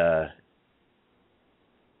 and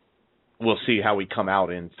we'll see how we come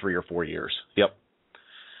out in 3 or 4 years. Yep.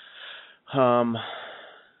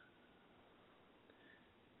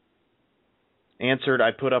 Answered,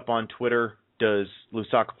 I put up on Twitter, does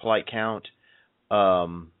Lusaka Polite count?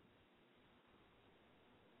 Got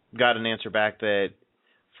an answer back that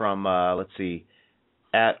from, let's see,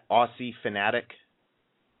 at Aussie Fanatic,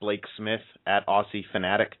 Blake Smith, at Aussie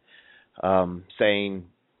Fanatic, saying,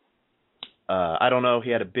 I don't know, he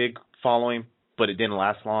had a big following, but it didn't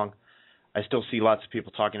last long. I still see lots of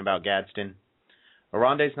people talking about Gadsden.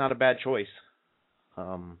 Aronde's not a bad choice.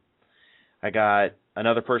 I got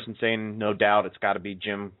another person saying, no doubt, it's got to be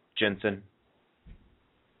Jim Jensen.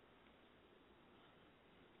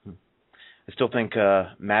 I still think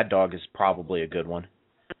Mad Dog is probably a good one.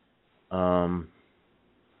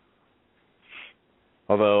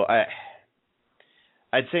 Although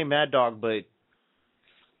I'd say Mad Dog, but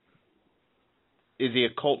is he a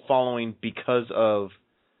cult following because of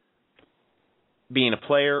being a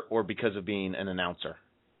player or because of being an announcer?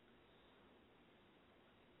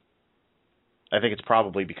 I think it's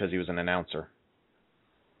probably because he was an announcer.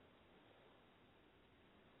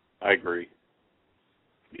 I agree.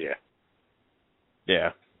 Yeah.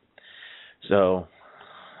 Yeah. So,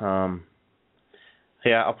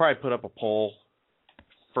 yeah, I'll probably put up a poll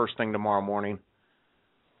first thing tomorrow morning.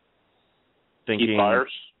 Thinking,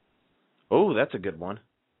 Fires? Oh, that's a good one.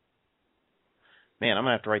 Man, I'm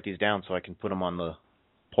going to have to write these down so I can put them on the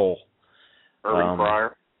poll. Irving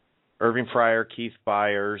Fryer? Irving Fryer, Keith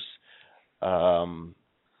Byers. I'm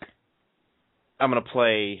going to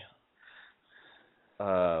play,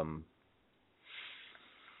 I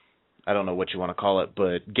don't know what you want to call it,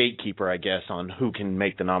 but gatekeeper, I guess, on who can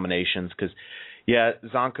make the nominations. Because, yeah,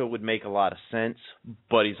 Zonka would make a lot of sense,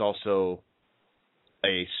 but he's also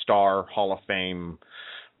a star, Hall of Fame,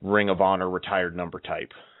 Ring of Honor, retired number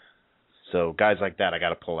type. So guys like that I got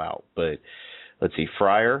to pull out. But let's see,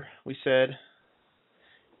 Fryer, we said,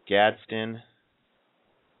 Gadsden,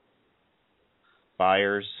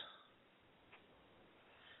 Byers,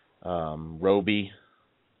 Roby,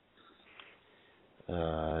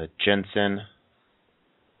 Jensen.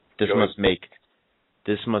 This must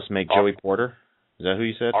make Joey Porter. Is that who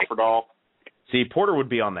you said? Offerdahl. See, Porter would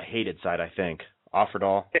be on the hated side, I think.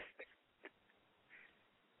 Offerdahl.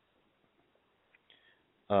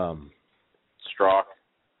 Strock.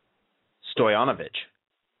 Stojanovic.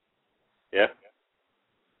 Yeah.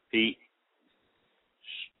 Pete.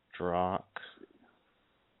 Strock.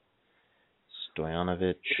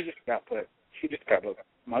 Stojanovic. She just got put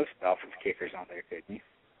most Dolphins kickers on there, couldn't you?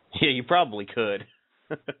 Yeah, you probably could.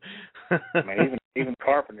 I mean, even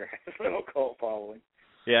Carpenter has a little cult following.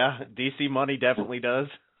 Yeah, DC Money definitely does.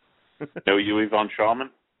 No, you Von Schauman?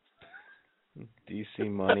 DC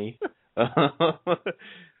Money.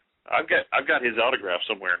 I've got his autograph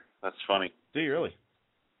somewhere. That's funny. Do you really?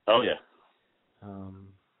 Oh yeah. How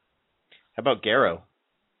about Garrow?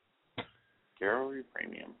 Garrow, your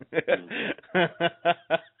premium.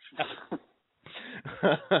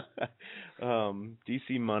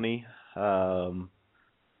 DC Money.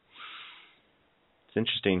 It's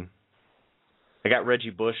interesting. I got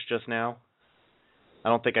Reggie Bush just now. I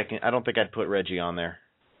don't think I'd put Reggie on there.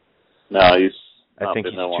 No, I think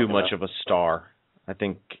he's too much of a star. I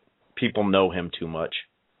think people know him too much.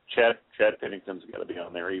 Chad Pennington's got to be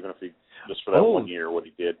on there, even if he just for that 1 year what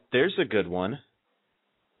he did. There's a good one.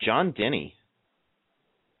 John Denny.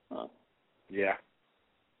 Yeah.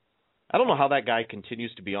 I don't know how that guy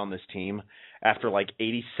continues to be on this team after like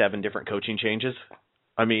 87 different coaching changes.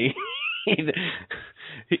 I mean,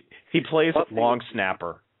 he plays long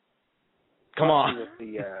snapper. Come on.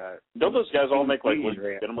 Don't those guys all make like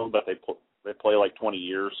minimum, but they play like 20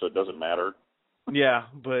 years, so it doesn't matter? Yeah,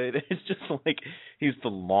 but it's just like he's the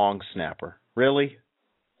long snapper. Really?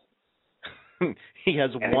 He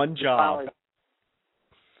has one job.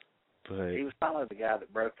 He was finally the guy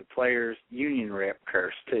that broke the players' union rep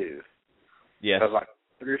curse, too. Yes. Because like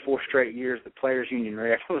 3 or 4 straight years, the players' union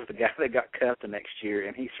rep was the guy that got cut the next year,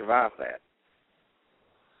 and he survived that.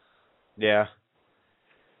 Yeah.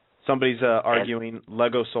 Somebody's arguing,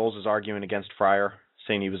 Lego Souls is arguing against Fryer,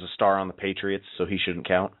 saying he was a star on the Patriots, so he shouldn't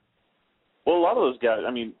count. Well, a lot of those guys,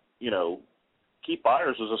 I mean, Keith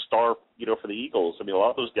Byers was a star, for the Eagles. I mean, a lot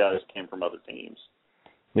of those guys came from other teams.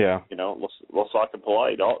 Yeah. Losaka and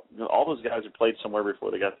Polite, all those guys have played somewhere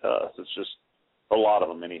before they got to us. It's just a lot of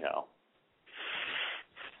them anyhow.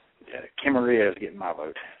 Yeah, Camarillo is getting my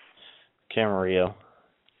vote. Camarillo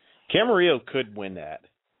could win that.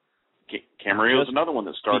 Camarillo is another one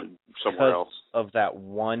that started somewhere else. Of that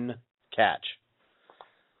one catch.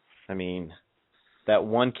 I mean, that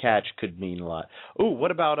one catch could mean a lot. Ooh,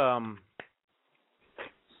 what about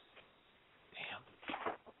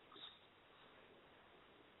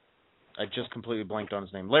I just completely blanked on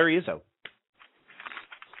his name. Larry Izzo.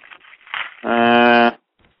 Yeah.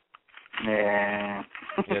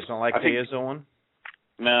 You guys don't like the Izzo one?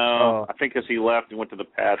 No, I think because he left and went to the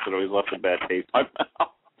Pats, it always left a bad taste in my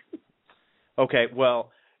mouth. Okay,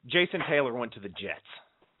 well, Jason Taylor went to the Jets.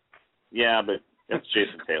 Yeah, but it's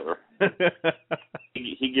Jason Taylor.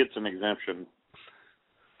 he gets an exemption.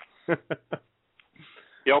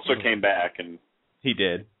 He also came back and he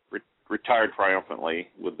did retired triumphantly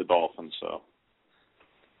with the Dolphins. So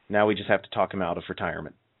now we just have to talk him out of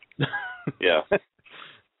retirement. Yeah.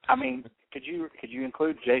 I mean, could you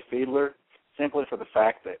include Jay Fiedler simply for the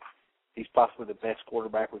fact that he's possibly the best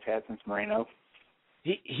quarterback we've had since Marino?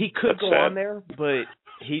 He could go on there, but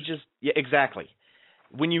he just exactly.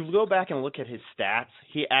 When you go back and look at his stats,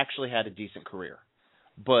 he actually had a decent career,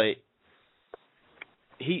 but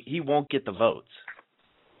he won't get the votes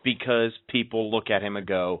because people look at him and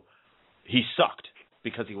go, he sucked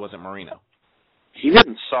because he wasn't Marino. He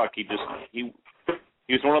didn't suck. He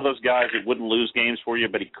was one of those guys that wouldn't lose games for you,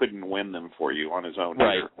 but he couldn't win them for you on his own.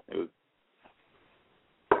 Right.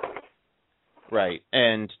 Right,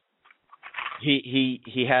 and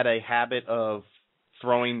he had a habit of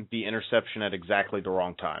throwing the interception at exactly the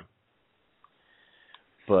wrong time.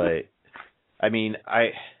 But I mean,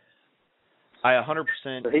 I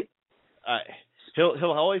 100%.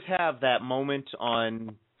 He'll always have that moment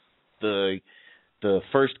on the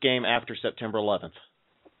first game after September 11th.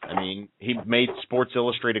 I mean, he made Sports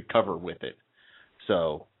Illustrated cover with it.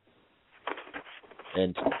 So,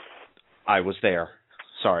 and I was there.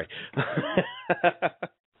 Sorry.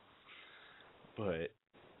 But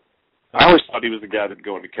I always thought he was the guy that'd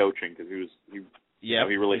go into coaching because he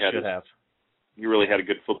really had a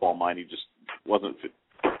good football mind. He just wasn't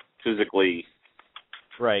physically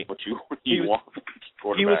right. What you want.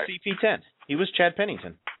 He was CP10. He was Chad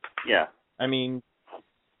Pennington. Yeah. I mean,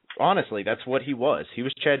 honestly, that's what he was. He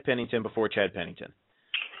was Chad Pennington before Chad Pennington.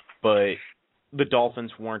 But the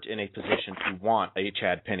Dolphins weren't in a position to want a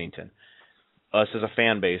Chad Pennington. Us as a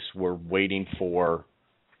fan base were waiting for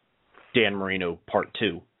Dan Marino Part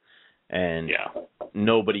 2. And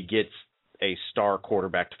nobody gets a star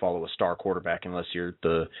quarterback to follow a star quarterback unless you're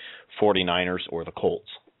the 49ers or the Colts.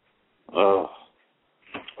 Or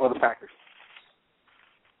the Packers.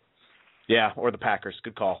 Yeah, or the Packers.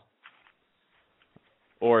 Good call.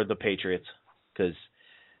 Or the Patriots. Because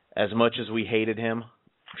as much as we hated him,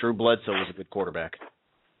 Drew Bledsoe was a good quarterback.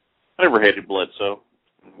 I never hated Bledsoe.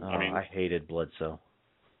 I hated Bledsoe.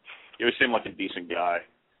 He always seemed like a decent guy.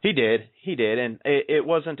 He did, and it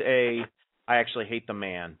wasn't I actually hate the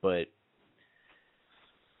man, but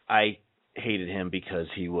I hated him because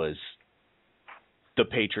he was the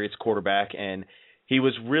Patriots quarterback, and he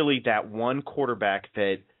was really that one quarterback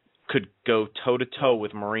that could go toe-to-toe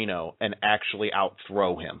with Marino and actually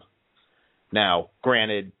out-throw him. Now,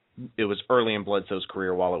 granted, it was early in Bledsoe's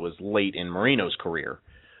career while it was late in Marino's career,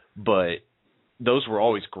 but those were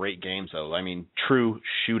always great games, though. I mean, true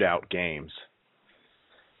shootout games.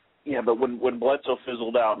 Yeah, but when Bledsoe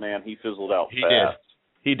fizzled out, man, he fizzled out fast.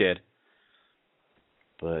 He did.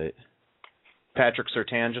 But Patrick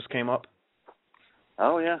Surtain just came up.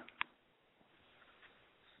 Oh, yeah.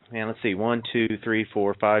 Man, let's see. 1, 2, 3,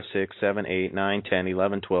 4, 5, 6, 7, 8, 9, 10,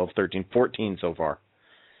 11, 12, 13, 14 so far.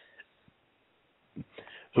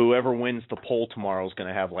 Whoever wins the poll tomorrow is going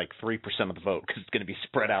to have like 3% of the vote because it's going to be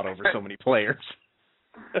spread out over so many players.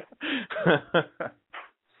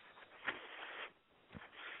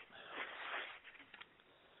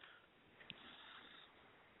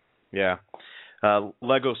 Yeah.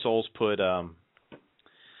 Lego Souls put I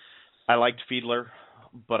liked Fiedler,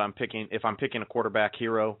 but if I'm picking a quarterback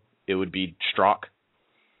hero, it would be Strock.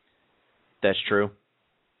 That's true.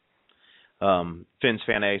 Fins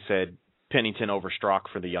Fan A said Pennington over Strock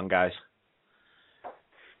for the young guys.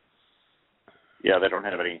 Yeah, they don't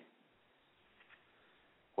have any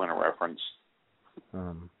point of reference.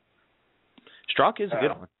 Strock is a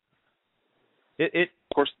good one. Of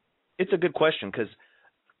course, it's a good question because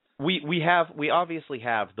we obviously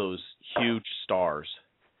have those huge stars,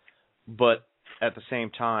 but at the same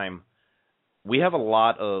time, we have a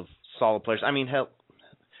lot of solid players. I mean, hell,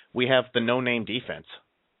 we have the no-name defense.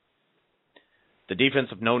 The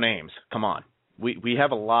defense of no names. Come on. We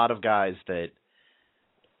have a lot of guys that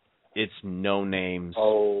it's no names.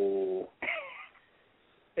 Oh.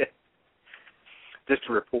 Just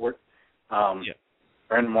to report,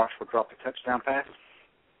 Brandon Marshall dropped a touchdown pass.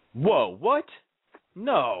 Whoa, what?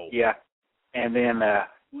 No. Yeah. And then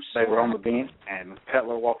they were on the bench, and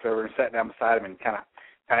Cutler walked over and sat down beside him and kind of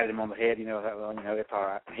patted him on the head. It's all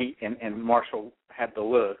right. And Marshall had the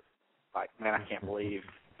look like, man, I can't believe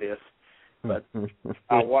this. But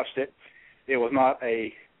I watched it. It was not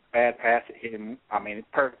a bad pass. It hit him,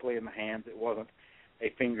 perfectly in the hands. It wasn't a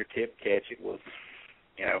fingertip catch. It was,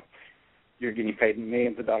 you're getting paid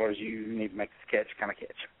millions of dollars. You need to make this catch kind of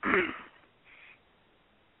catch.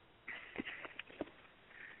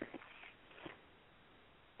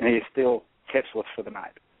 And he is still catchless for the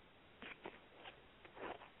night.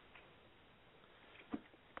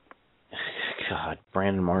 God,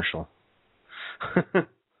 Brandon Marshall.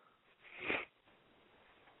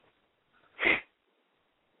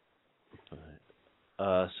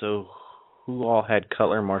 So who all had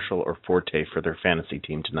Cutler, Marshall, or Forte for their fantasy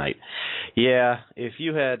team tonight? Yeah, if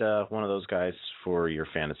you had one of those guys for your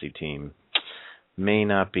fantasy team, may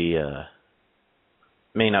not be a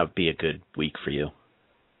good week for you.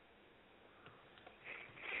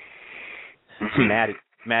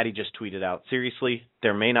 Maddie just tweeted out, seriously,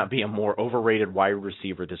 there may not be a more overrated wide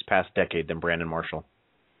receiver this past decade than Brandon Marshall.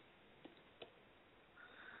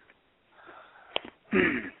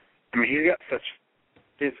 He's got such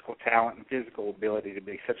physical talent and physical ability to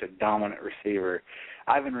be such a dominant receiver.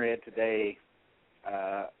 I even read today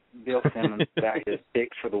Bill Simmons about his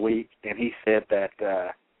picks for the week, and he said that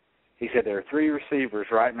there are 3 receivers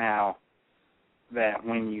right now that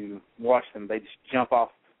when you watch them, they just jump off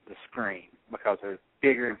the screen because they're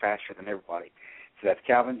bigger and faster than everybody. So that's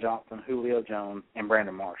Calvin Johnson, Julio Jones, and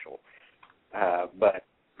Brandon Marshall. But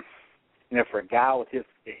for a guy with his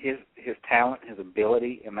talent, his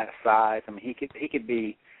ability, and that size, he could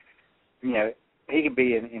be, he could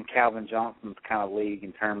be in Calvin Johnson's kind of league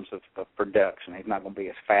in terms of production. He's not going to be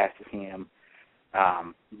as fast as him,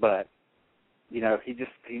 but he's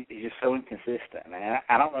just so inconsistent. And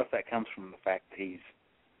I don't know if that comes from the fact that he's,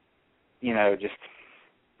 just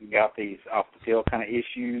got these off the field kind of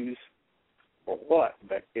issues or what.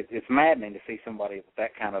 But it's maddening to see somebody with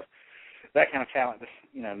that kind of talent just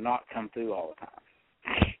not come through all the time.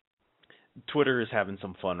 Twitter is having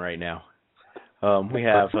some fun right now. We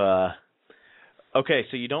have okay,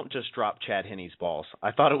 so you don't just drop Chad Henne's balls.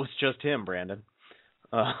 I thought it was just him, Brandon.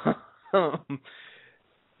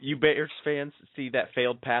 You Bears fans see that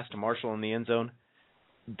failed pass to Marshall in the end zone?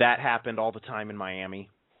 That happened all the time in Miami.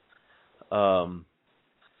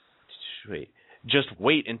 Just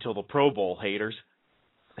wait until the Pro Bowl, haters.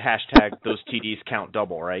 Hashtag those TDs count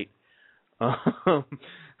double, right?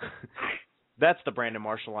 That's the Brandon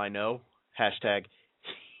Marshall I know. Hashtag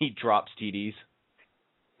he drops TDs.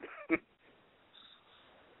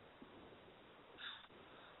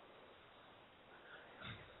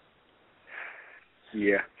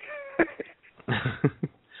 Yeah.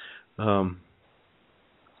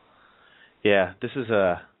 Yeah, this is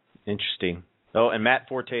interesting. Oh, and Matt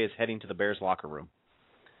Forte is heading to the Bears locker room,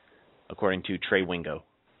 according to Trey Wingo.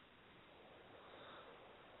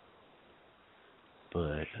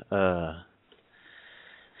 But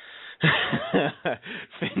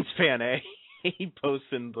Fins Fan A, he posts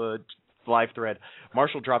in the live thread,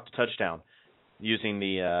 Marshall dropped a touchdown using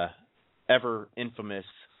the ever infamous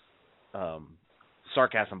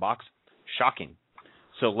sarcasm box. Shocking.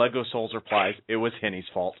 So Lego Souls replies, it was Henny's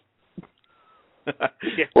fault.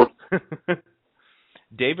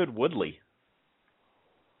 David Woodley.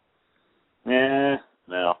 No.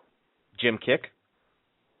 Jim Kick?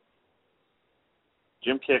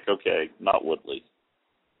 Jim Kick, okay, not Woodley.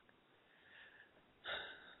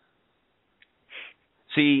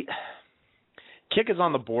 See, Kick is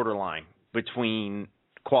on the borderline between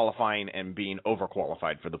qualifying and being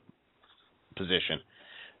overqualified for the position.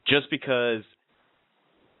 Just because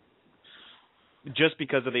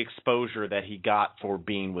of the exposure that he got for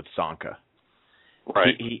being with Sanka.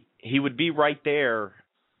 Right. He would be right there,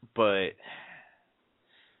 but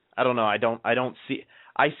I don't know.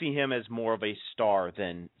 I see him as more of a star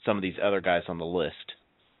than some of these other guys on the list.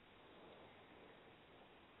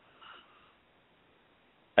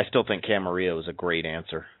 I still think Camarillo is a great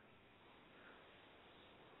answer.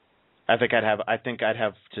 I think I'd have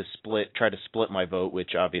to try to split my vote,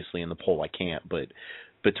 which obviously in the poll I can't, but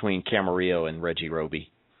between Camarillo and Reggie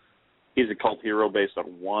Roby. He's a cult hero based on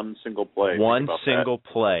one single play. One single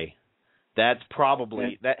play. That's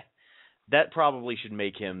probably that probably should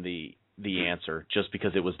make him the answer, just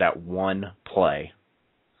because it was that one play.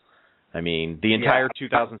 I mean, the entire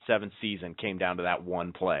 2007 season came down to that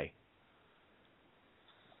one play.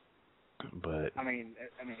 But I mean,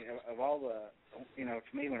 of all the,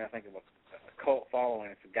 to me, when I think of a cult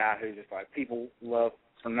following, it's a guy who just like people love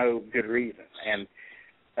for no good reason, and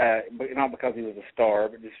but not because he was a star,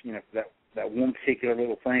 but just that one particular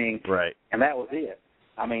little thing, right? And that was it.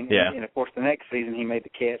 I mean, and of course, the next season he made the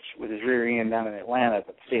catch with his rear end down in Atlanta,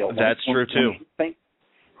 but still, that's true too.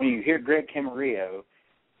 When you hear Greg Camarillo,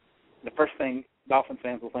 the first thing Dolphins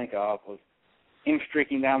fans will think of was him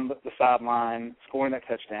streaking down the sideline, scoring that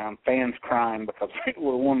touchdown, fans crying because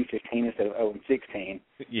we're 1-15 instead of 0-16.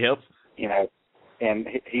 Yep. And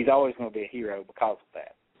he's always going to be a hero because of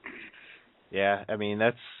that. Yeah, I mean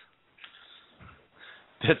that's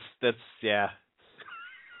yeah.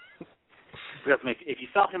 Because if you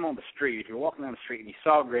saw him on the street, if you're walking down the street and you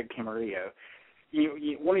saw Greg Camarillo,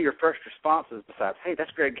 you one of your first responses besides "Hey,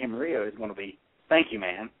 that's Greg Camarillo" is going to be "Thank you,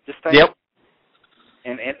 man." Just thank you.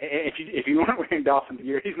 And if you weren't wearing Dolphins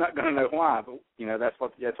gear, he's not going to know why. But that's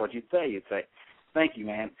what you'd say. You'd say, "Thank you,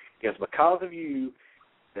 man," because of you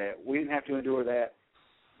that we didn't have to endure that.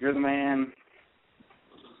 You're the man,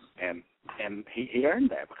 and he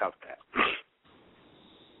earned that because of that.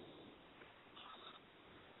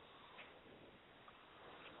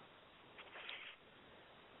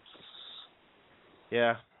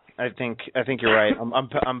 Yeah, I think you're right.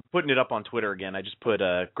 I'm putting it up on Twitter again. I just put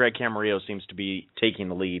Greg Camarillo seems to be taking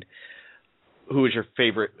the lead. Who is your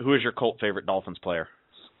cult favorite Dolphins player?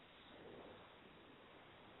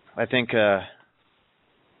 I think I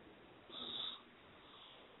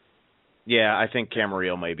think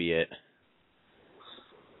Camarillo may be it.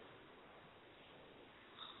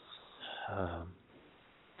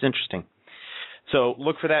 It's interesting. So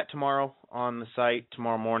look for that tomorrow on the site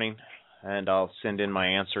tomorrow morning. And I'll send in my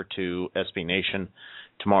answer to SB Nation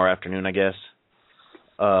tomorrow afternoon, I guess.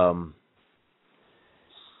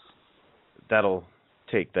 That'll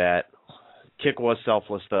take that. Kick was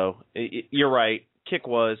selfless, though. You're right. Kick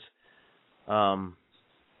was. And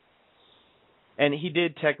he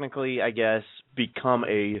did technically, I guess, become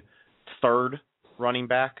a third running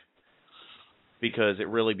back because it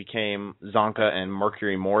really became Zonka and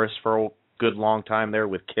Mercury Morris for a good long time there,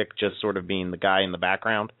 with Kick just sort of being the guy in the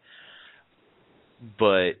background.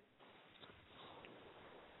 But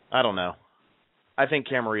I don't know. I think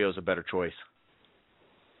Camarillo is a better choice.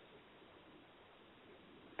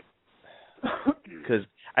 Because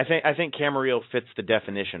I think Camarillo fits the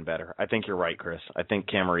definition better. I think you're right, Chris. I think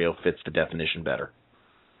Camarillo fits the definition better.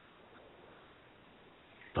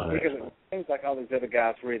 But because it seems like all these other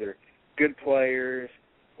guys were either good players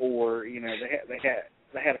or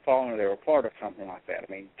they had a following or they were part of something like that.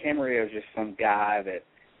 I mean, Camarillo is just some guy that.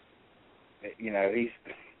 He's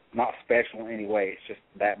not special in any way. It's just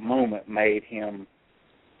that moment made him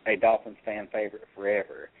a Dolphins fan favorite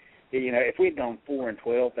forever. If we'd gone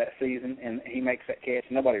 4-12 that season and he makes that catch,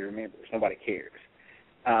 nobody remembers, nobody cares.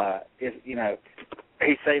 He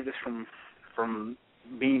saved us from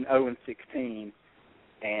being 0-16,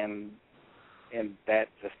 and that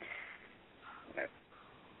just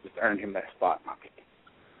earned him that spot, in my opinion.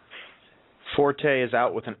 Forte is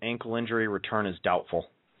out with an ankle injury. Return is doubtful.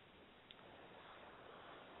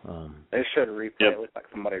 They showed a replay. Yep. It looked like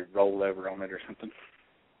somebody rolled over on it or something.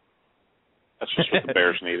 That's just what the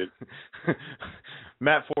Bears needed.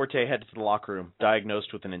 Matt Forte headed to the locker room,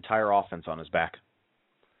 diagnosed with an entire offense on his back.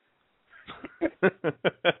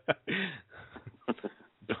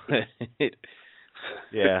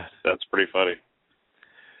 Yeah. That's pretty funny.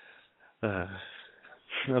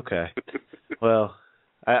 Okay. Well,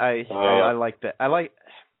 I like that. I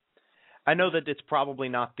know that it's probably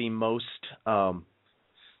not the most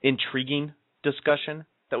intriguing discussion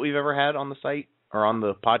that we've ever had on the site or on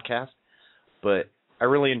the podcast, but I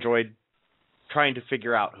really enjoyed trying to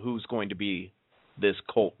figure out who's going to be this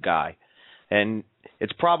cult guy. And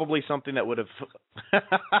it's probably something that would have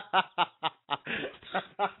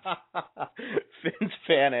Fins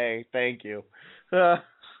Fan A, thank you. Tom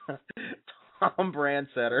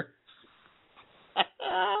Brandsetter.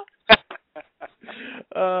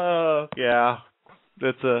 Yeah.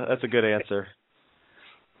 That's a good answer.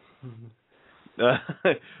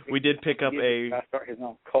 We did pick up I start his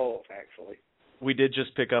own cult, actually. We did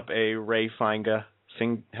just pick up a Ray Finga.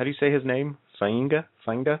 How do you say his name? Finga?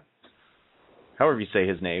 However you say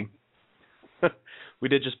his name. We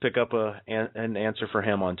did just pick up an answer for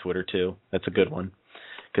him on Twitter, too. That's a good one.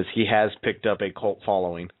 Because he has picked up a cult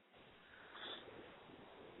following.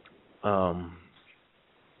 But,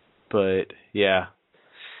 yeah.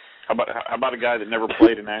 How about a guy that never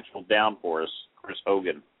played an actual down for us, Chris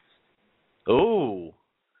Hogan? Oh,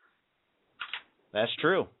 that's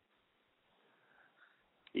true.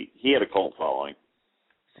 He had a cult following.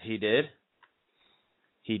 He did.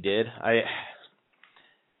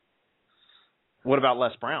 What about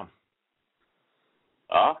Les Brown?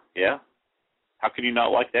 Yeah. How can you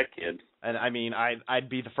not like that kid? And I mean, I'd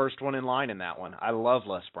be the first one in line in that one. I love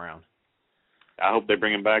Les Brown. I hope they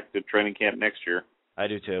bring him back to training camp next year. I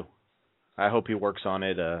do too. I hope he works on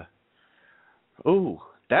it. Ooh,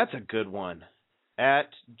 that's a good one. At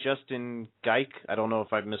Justin Geik. I don't know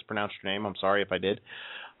if I've mispronounced your name. I'm sorry if I did.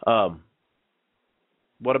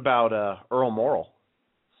 What about Earl Morrall?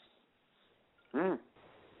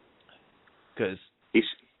 Because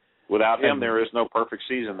without him, there is no perfect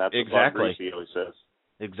season. That's exactly what Greasy always says.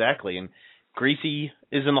 Exactly, and Greasy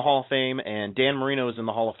is in the Hall of Fame, and Dan Marino is in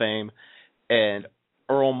the Hall of Fame, and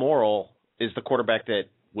Earl Morrall is the quarterback that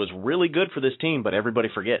was really good for this team, but everybody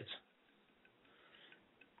forgets.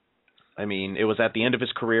 I mean, it was at the end of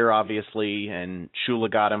his career, obviously, and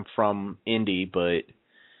Shula got him from Indy, but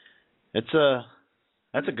that's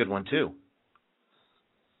a good one too.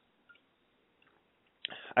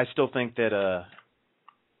 I still think that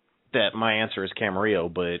my answer is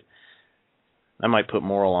Camarillo, but I might put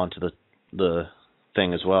Morrall onto the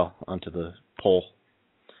thing as well, onto the poll.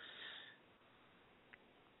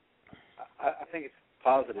 I think it's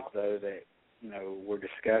positive, though, that, we're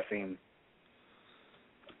discussing,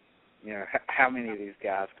 how many of these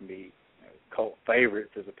guys can be cult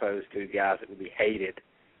favorites as opposed to guys that would be hated.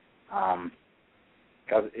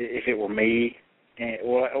 Because if it were me,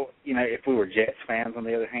 if we were Jets fans, on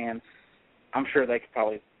the other hand, I'm sure they could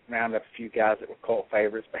probably round up a few guys that were cult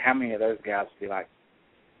favorites, but how many of those guys would be like,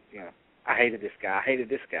 I hated this guy,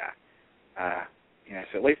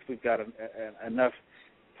 so at least we've got enough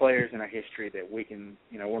players in our history that we can,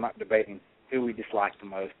 we're not debating who we dislike the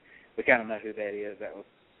most. We kind of know who that is. That was,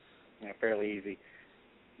 fairly easy.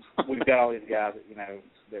 We've got all these guys that,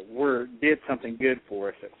 that did something good for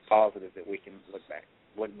us that was positive that we can look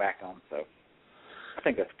back on. So I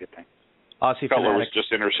think that's a good thing. Aussie Feller was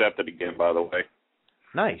just intercepted again, by the way.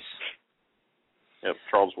 Nice. Yep,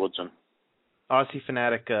 Charles Woodson. Aussie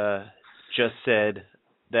Fanatic just said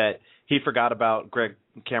that he forgot about Greg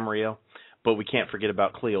Camarillo, but we can't forget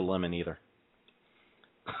about Cleo Lemon either.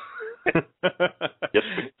 Yes,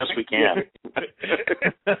 we can.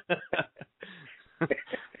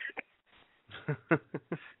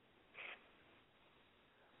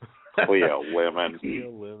 Cleo Lemon.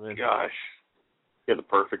 Gosh. You had the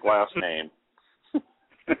perfect last name.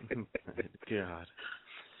 God.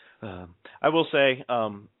 I will say,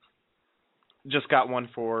 just got one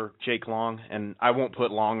for Jake Long, and I won't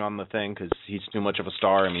put Long on the thing because he's too much of a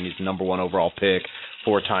star. I mean, he's the number one overall pick,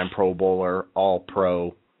 4-time Pro Bowler,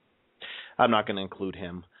 All-Pro. I'm not going to include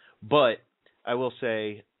him. But I will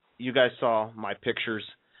say, you guys saw my pictures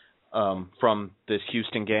from this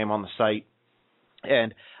Houston game on the site,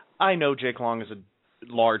 and I know Jake Long is a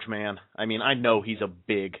large man. I mean, I know he's a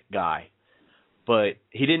big guy. But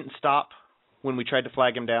he didn't stop when we tried to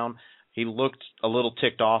flag him down. He looked a little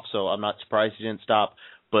ticked off, so I'm not surprised he didn't stop.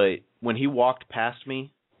 But when he walked past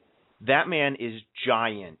me, that man is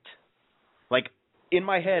giant. Like, in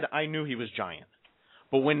my head, I knew he was giant.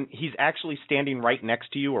 But when he's actually standing right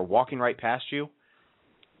next to you or walking right past you,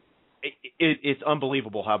 it's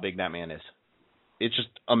unbelievable how big that man is. It's just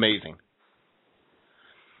amazing.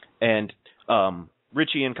 And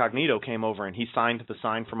Richie Incognito came over, and he signed the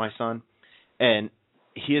sign for my son. And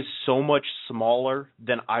he is so much smaller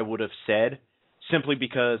than I would have said, simply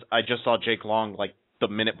because I just saw Jake Long like the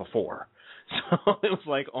minute before. So it was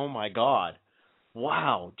like, oh my God,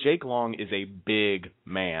 wow, Jake Long is a big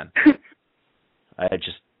man. I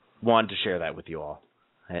just wanted to share that with you all.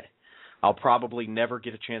 I'll probably never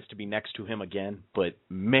get a chance to be next to him again, but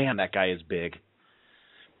man, that guy is big.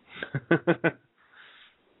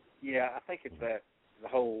 Yeah, I think it's that the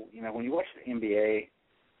whole, when you watch the NBA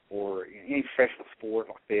or any professional sport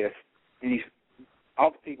like this, and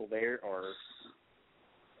all the people there are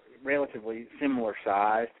relatively similar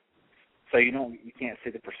sized, so you can't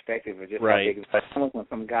see the perspective of just how big it is. When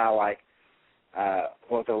some guy like what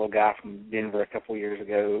was the little guy from Denver a couple of years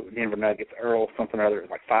ago, Denver Nuggets, Earl something or other,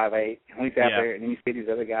 like 5'8", and he's out there, and then you see these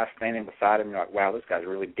other guys standing beside him, and you're like, wow, this guy's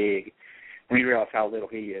really big. When you realize how little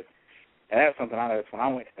he is. And that's something I noticed when I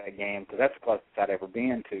went to that game, because that's the closest I'd ever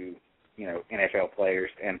been to, NFL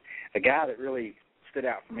players. And the guy that really stood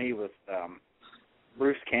out for me was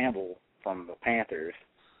Bruce Campbell from the Panthers.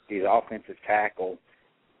 He's an offensive tackle.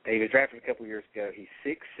 He was drafted a couple of years ago. He's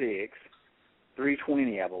 6'6",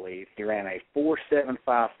 320, I believe. He ran a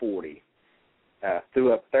 4.75 40,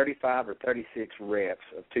 threw up 35 or 36 reps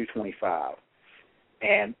of 225.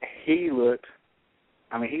 And he looked,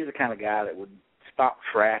 he's the kind of guy that would stop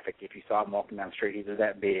traffic if you saw him walking down the street. He was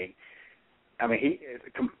that big. I mean, he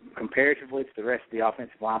comparatively to the rest of the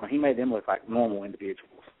offensive linemen, he made them look like normal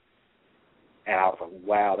individuals. And I was like,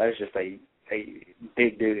 wow, that's just a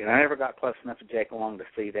big dude. And I never got close enough to Jake Long to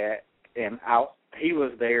see that. And he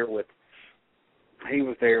was there with.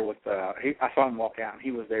 I saw him walk out, and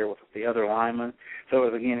he was there with the other linemen. So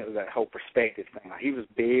it was that whole perspective thing. Like, he was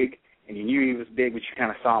big, and you knew he was big, but you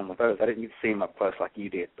kind of saw him with those. I didn't get to see him up close like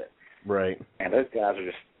you did, but right. And those guys are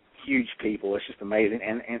just huge people. It's just amazing,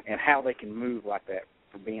 and how they can move like that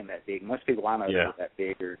for being that big. Most people I know that are that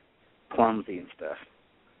big are clumsy and stuff.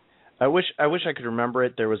 I wish I could remember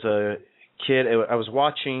it. There was a kid I was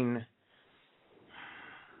watching.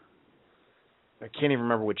 I can't even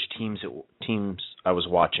remember which teams I was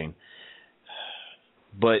watching,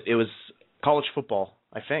 but it was college football,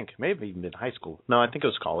 I think. Maybe even in high school. No, I think it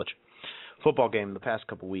was college football game the past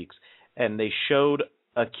couple weeks, and they showed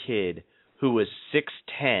a kid who was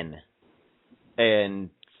 6'10" and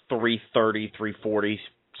 330, 340,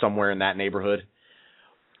 somewhere in that neighborhood.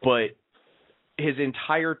 But his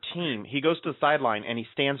entire team, he goes to the sideline and he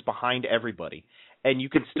stands behind everybody, and you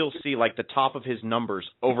can still see like the top of his numbers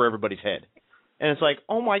over everybody's head. And it's like,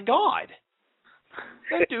 oh, my God,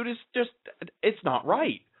 that dude is just – it's not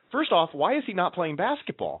right. First off, why is he not playing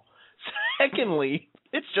basketball? Secondly,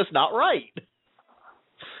 it's just not right.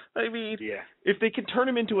 I mean, if they can turn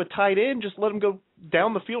him into a tight end, just let him go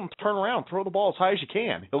down the field and turn around, throw the ball as high as you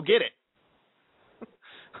can. He'll get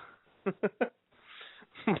it.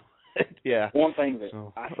 Yeah. One thing that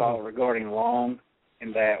I saw regarding Long,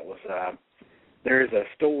 and that was there's a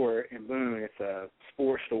store in Boone. It's a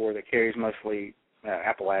sports store that carries mostly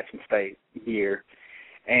Appalachian State gear.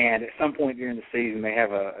 And at some point during the season, they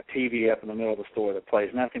have a TV up in the middle of the store that plays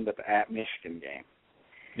nothing but the App Michigan game.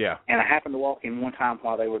 Yeah. And I happened to walk in one time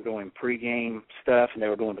while they were doing pregame stuff, and they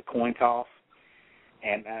were doing the coin toss.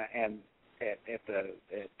 And at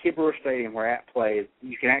Kid Brewer Stadium where App plays,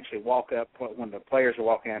 you can actually walk up when the players are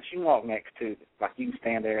walking out. You can walk next to, like, you can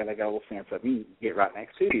stand there and they go, we'll stand up. You can get right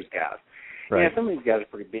next to these guys. Right. Yeah, some of these guys are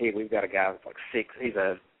pretty big. We've got a guy that's like 6. He's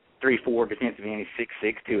a 3'4" defensive end. He's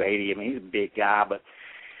 6'6", 280. I mean, he's a big guy, but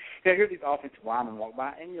you hear these offensive linemen walk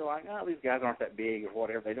by, and you're like, oh, these guys aren't that big or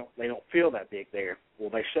whatever. They don't feel that big there. Well,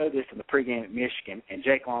 they showed this in the pregame at Michigan, and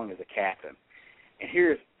Jake Long is a captain. And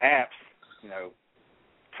here's App's,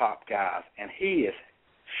 top guys, and he is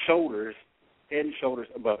head and shoulders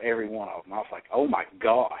above every one of them. I was like, oh, my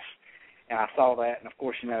gosh. And I saw that, and, of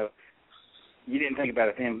course, you didn't think about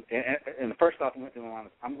it then. And the first thought that went through my mind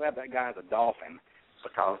was, I'm glad that guy's a Dolphin,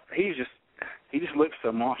 because he just looks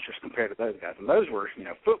so monstrous compared to those guys. And those were,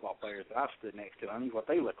 football players that I stood next to. I knew what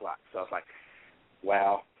they looked like. So I was like,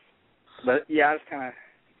 wow. But, yeah,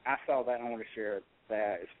 I saw that, and I wanted to share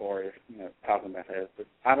that as far as, talking about that. But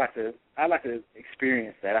I'd like to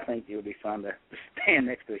experience that. I think it would be fun to stand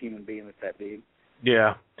next to a human being that's that big.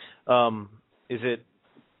 Yeah. Is it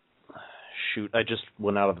 – shoot, I just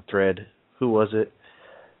went out of the thread. Who was it?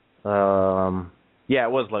 Yeah,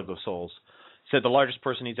 it was Lego Souls. Said the largest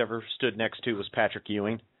person he's ever stood next to was Patrick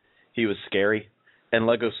Ewing. He was scary. And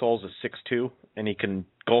Lego Souls is 6'2", and he can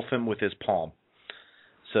gulf him with his palm.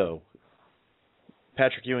 So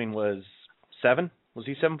Patrick Ewing was 7? Was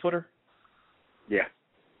he 7-footer? Yeah.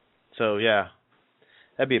 So, yeah,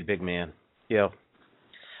 that'd be a big man. Yeah.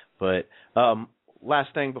 But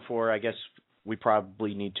last thing before I guess we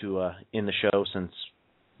probably need to end the show since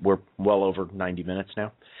we're well over 90 minutes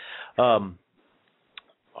now.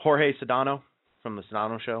 Jorge Sedano from the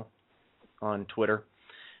Sedano Show on Twitter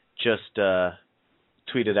just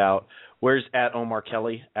tweeted out, where's at Omar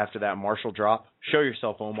Kelly after that Marshall drop? Show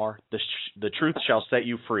yourself, Omar. The truth shall set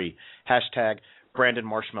you free. Hashtag Brandon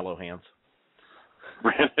Marshmallow Hands.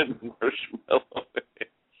 Brandon Marshmallow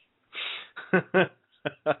Hands.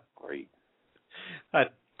 Great. I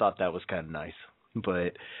thought that was kind of nice.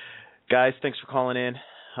 But, guys, thanks for calling in.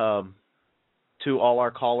 To all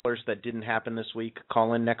our callers that didn't happen this week,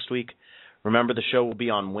 call in next week. Remember, the show will be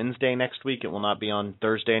on Wednesday next week. It will not be on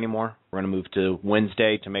Thursday anymore. We're going to move to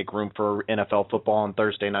Wednesday to make room for NFL football on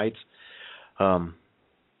Thursday nights.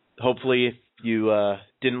 Hopefully, if you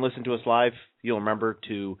didn't listen to us live, you'll remember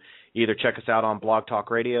to either check us out on Blog Talk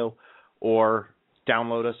Radio or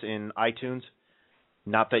download us in iTunes.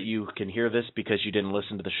 Not that you can hear this because you didn't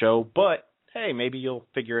listen to the show, but hey, maybe you'll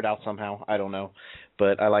figure it out somehow. I don't know.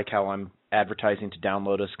 But I like how I'm advertising to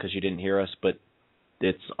download us because you didn't hear us, but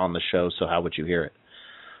it's on the show, so how would you hear it?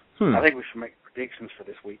 I think we should make predictions for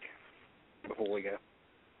this week before we go.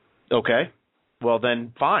 Okay. Well,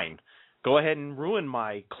 then, fine. Go ahead and ruin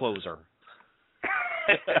my closer.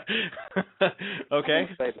 Okay. I'm going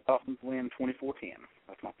to say the Dolphins win 24-10.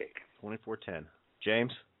 That's my pick. 24-10.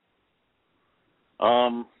 James?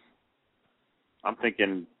 I'm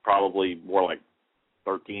thinking probably more like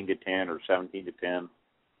 13-10 or 17-10.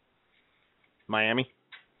 Miami?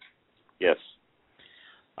 Yes.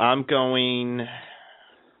 I'm going...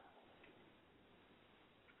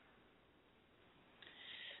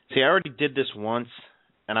 See, I already did this once,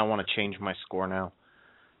 and I want to change my score now.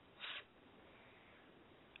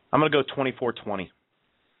 I'm going to go 24-20.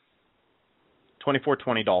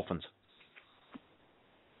 24-20 Dolphins.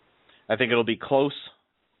 I think it'll be close,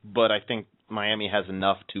 but I think Miami has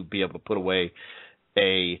enough to be able to put away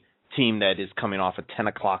a team that is coming off a 10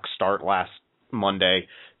 o'clock start last Monday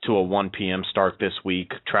to a 1 p.m. start this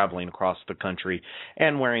week, traveling across the country,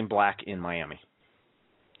 and wearing black in Miami.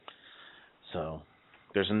 So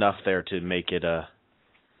there's enough there to make it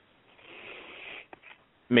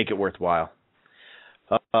worthwhile.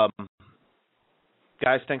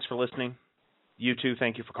 Guys, thanks for listening. You too,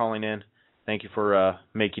 thank you for calling in. Thank you for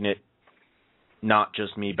making it not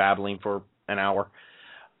just me babbling for an hour.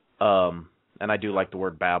 And I do like the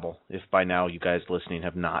word babble, if by now you guys listening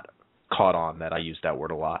have not caught on that I use that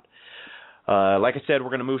word a lot. Like I said, we're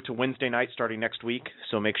going to move to Wednesday night starting next week,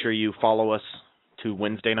 so make sure you follow us to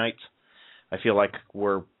Wednesday nights. I feel like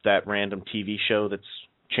we're that random TV show that's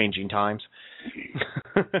changing times.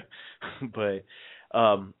 But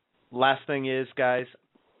last thing is, guys,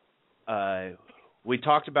 we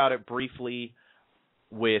talked about it briefly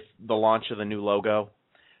with the launch of the new logo.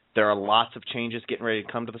 There are lots of changes getting ready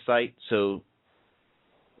to come to the site, so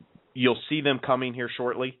you'll see them coming here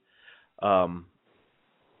shortly.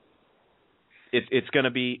 It's going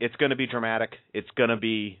to be dramatic. It's going to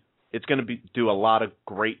do a lot of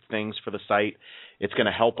great things for the site. It's going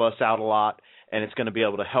to help us out a lot, and it's going to be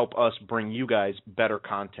able to help us bring you guys better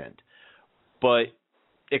content. But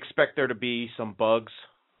expect there to be some bugs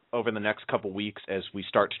over the next couple weeks as we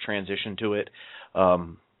start to transition to it.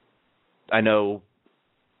 I know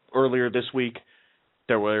earlier this week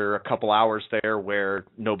there were a couple hours there where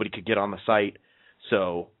nobody could get on the site.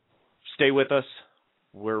 So stay with us.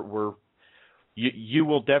 You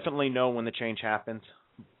will definitely know when the change happens,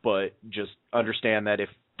 but just understand that if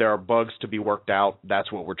there are bugs to be worked out,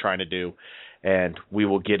 that's what we're trying to do, and we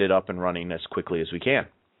will get it up and running as quickly as we can.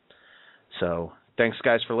 So thanks,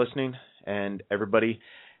 guys, for listening, and everybody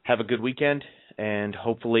have a good weekend, and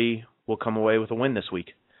hopefully we'll come away with a win this week.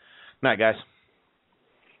 Good night, guys.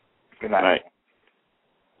 Good night.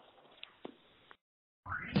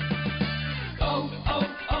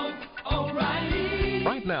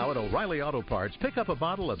 Right now at O'Reilly Auto Parts, pick up a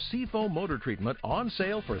bottle of Seafoam Motor Treatment on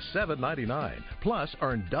sale for $7.99. Plus,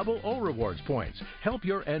 earn double O Rewards points. Help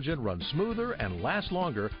your engine run smoother and last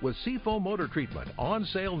longer with Seafoam Motor Treatment on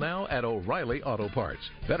sale now at O'Reilly Auto Parts.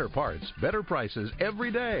 Better parts, better prices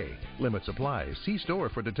every day. Limit supplies. See store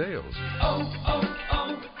for details.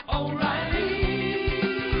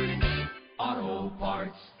 O'Reilly Auto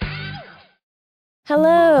Parts.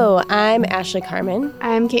 Hello, I'm Ashley Carmen.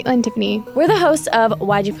 I'm Caitlin Tiffany. We're the hosts of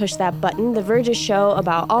Why'd You Push That Button, the Verge's show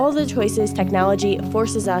about all the choices technology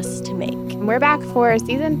forces us to make. We're back for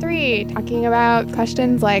season 3, talking about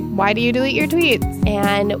questions like, why do you delete your tweets?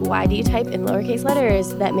 And why do you type in lowercase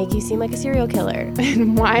letters that make you seem like a serial killer?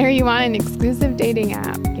 And why are you on an exclusive dating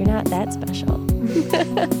app? You're not that special.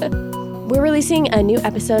 We're releasing a new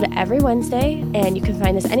episode every Wednesday, and you can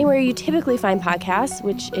find us anywhere you typically find podcasts,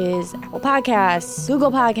 which is Apple Podcasts,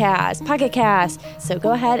 Google Podcasts, Pocket Casts. So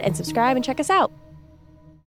go ahead and subscribe and check us out.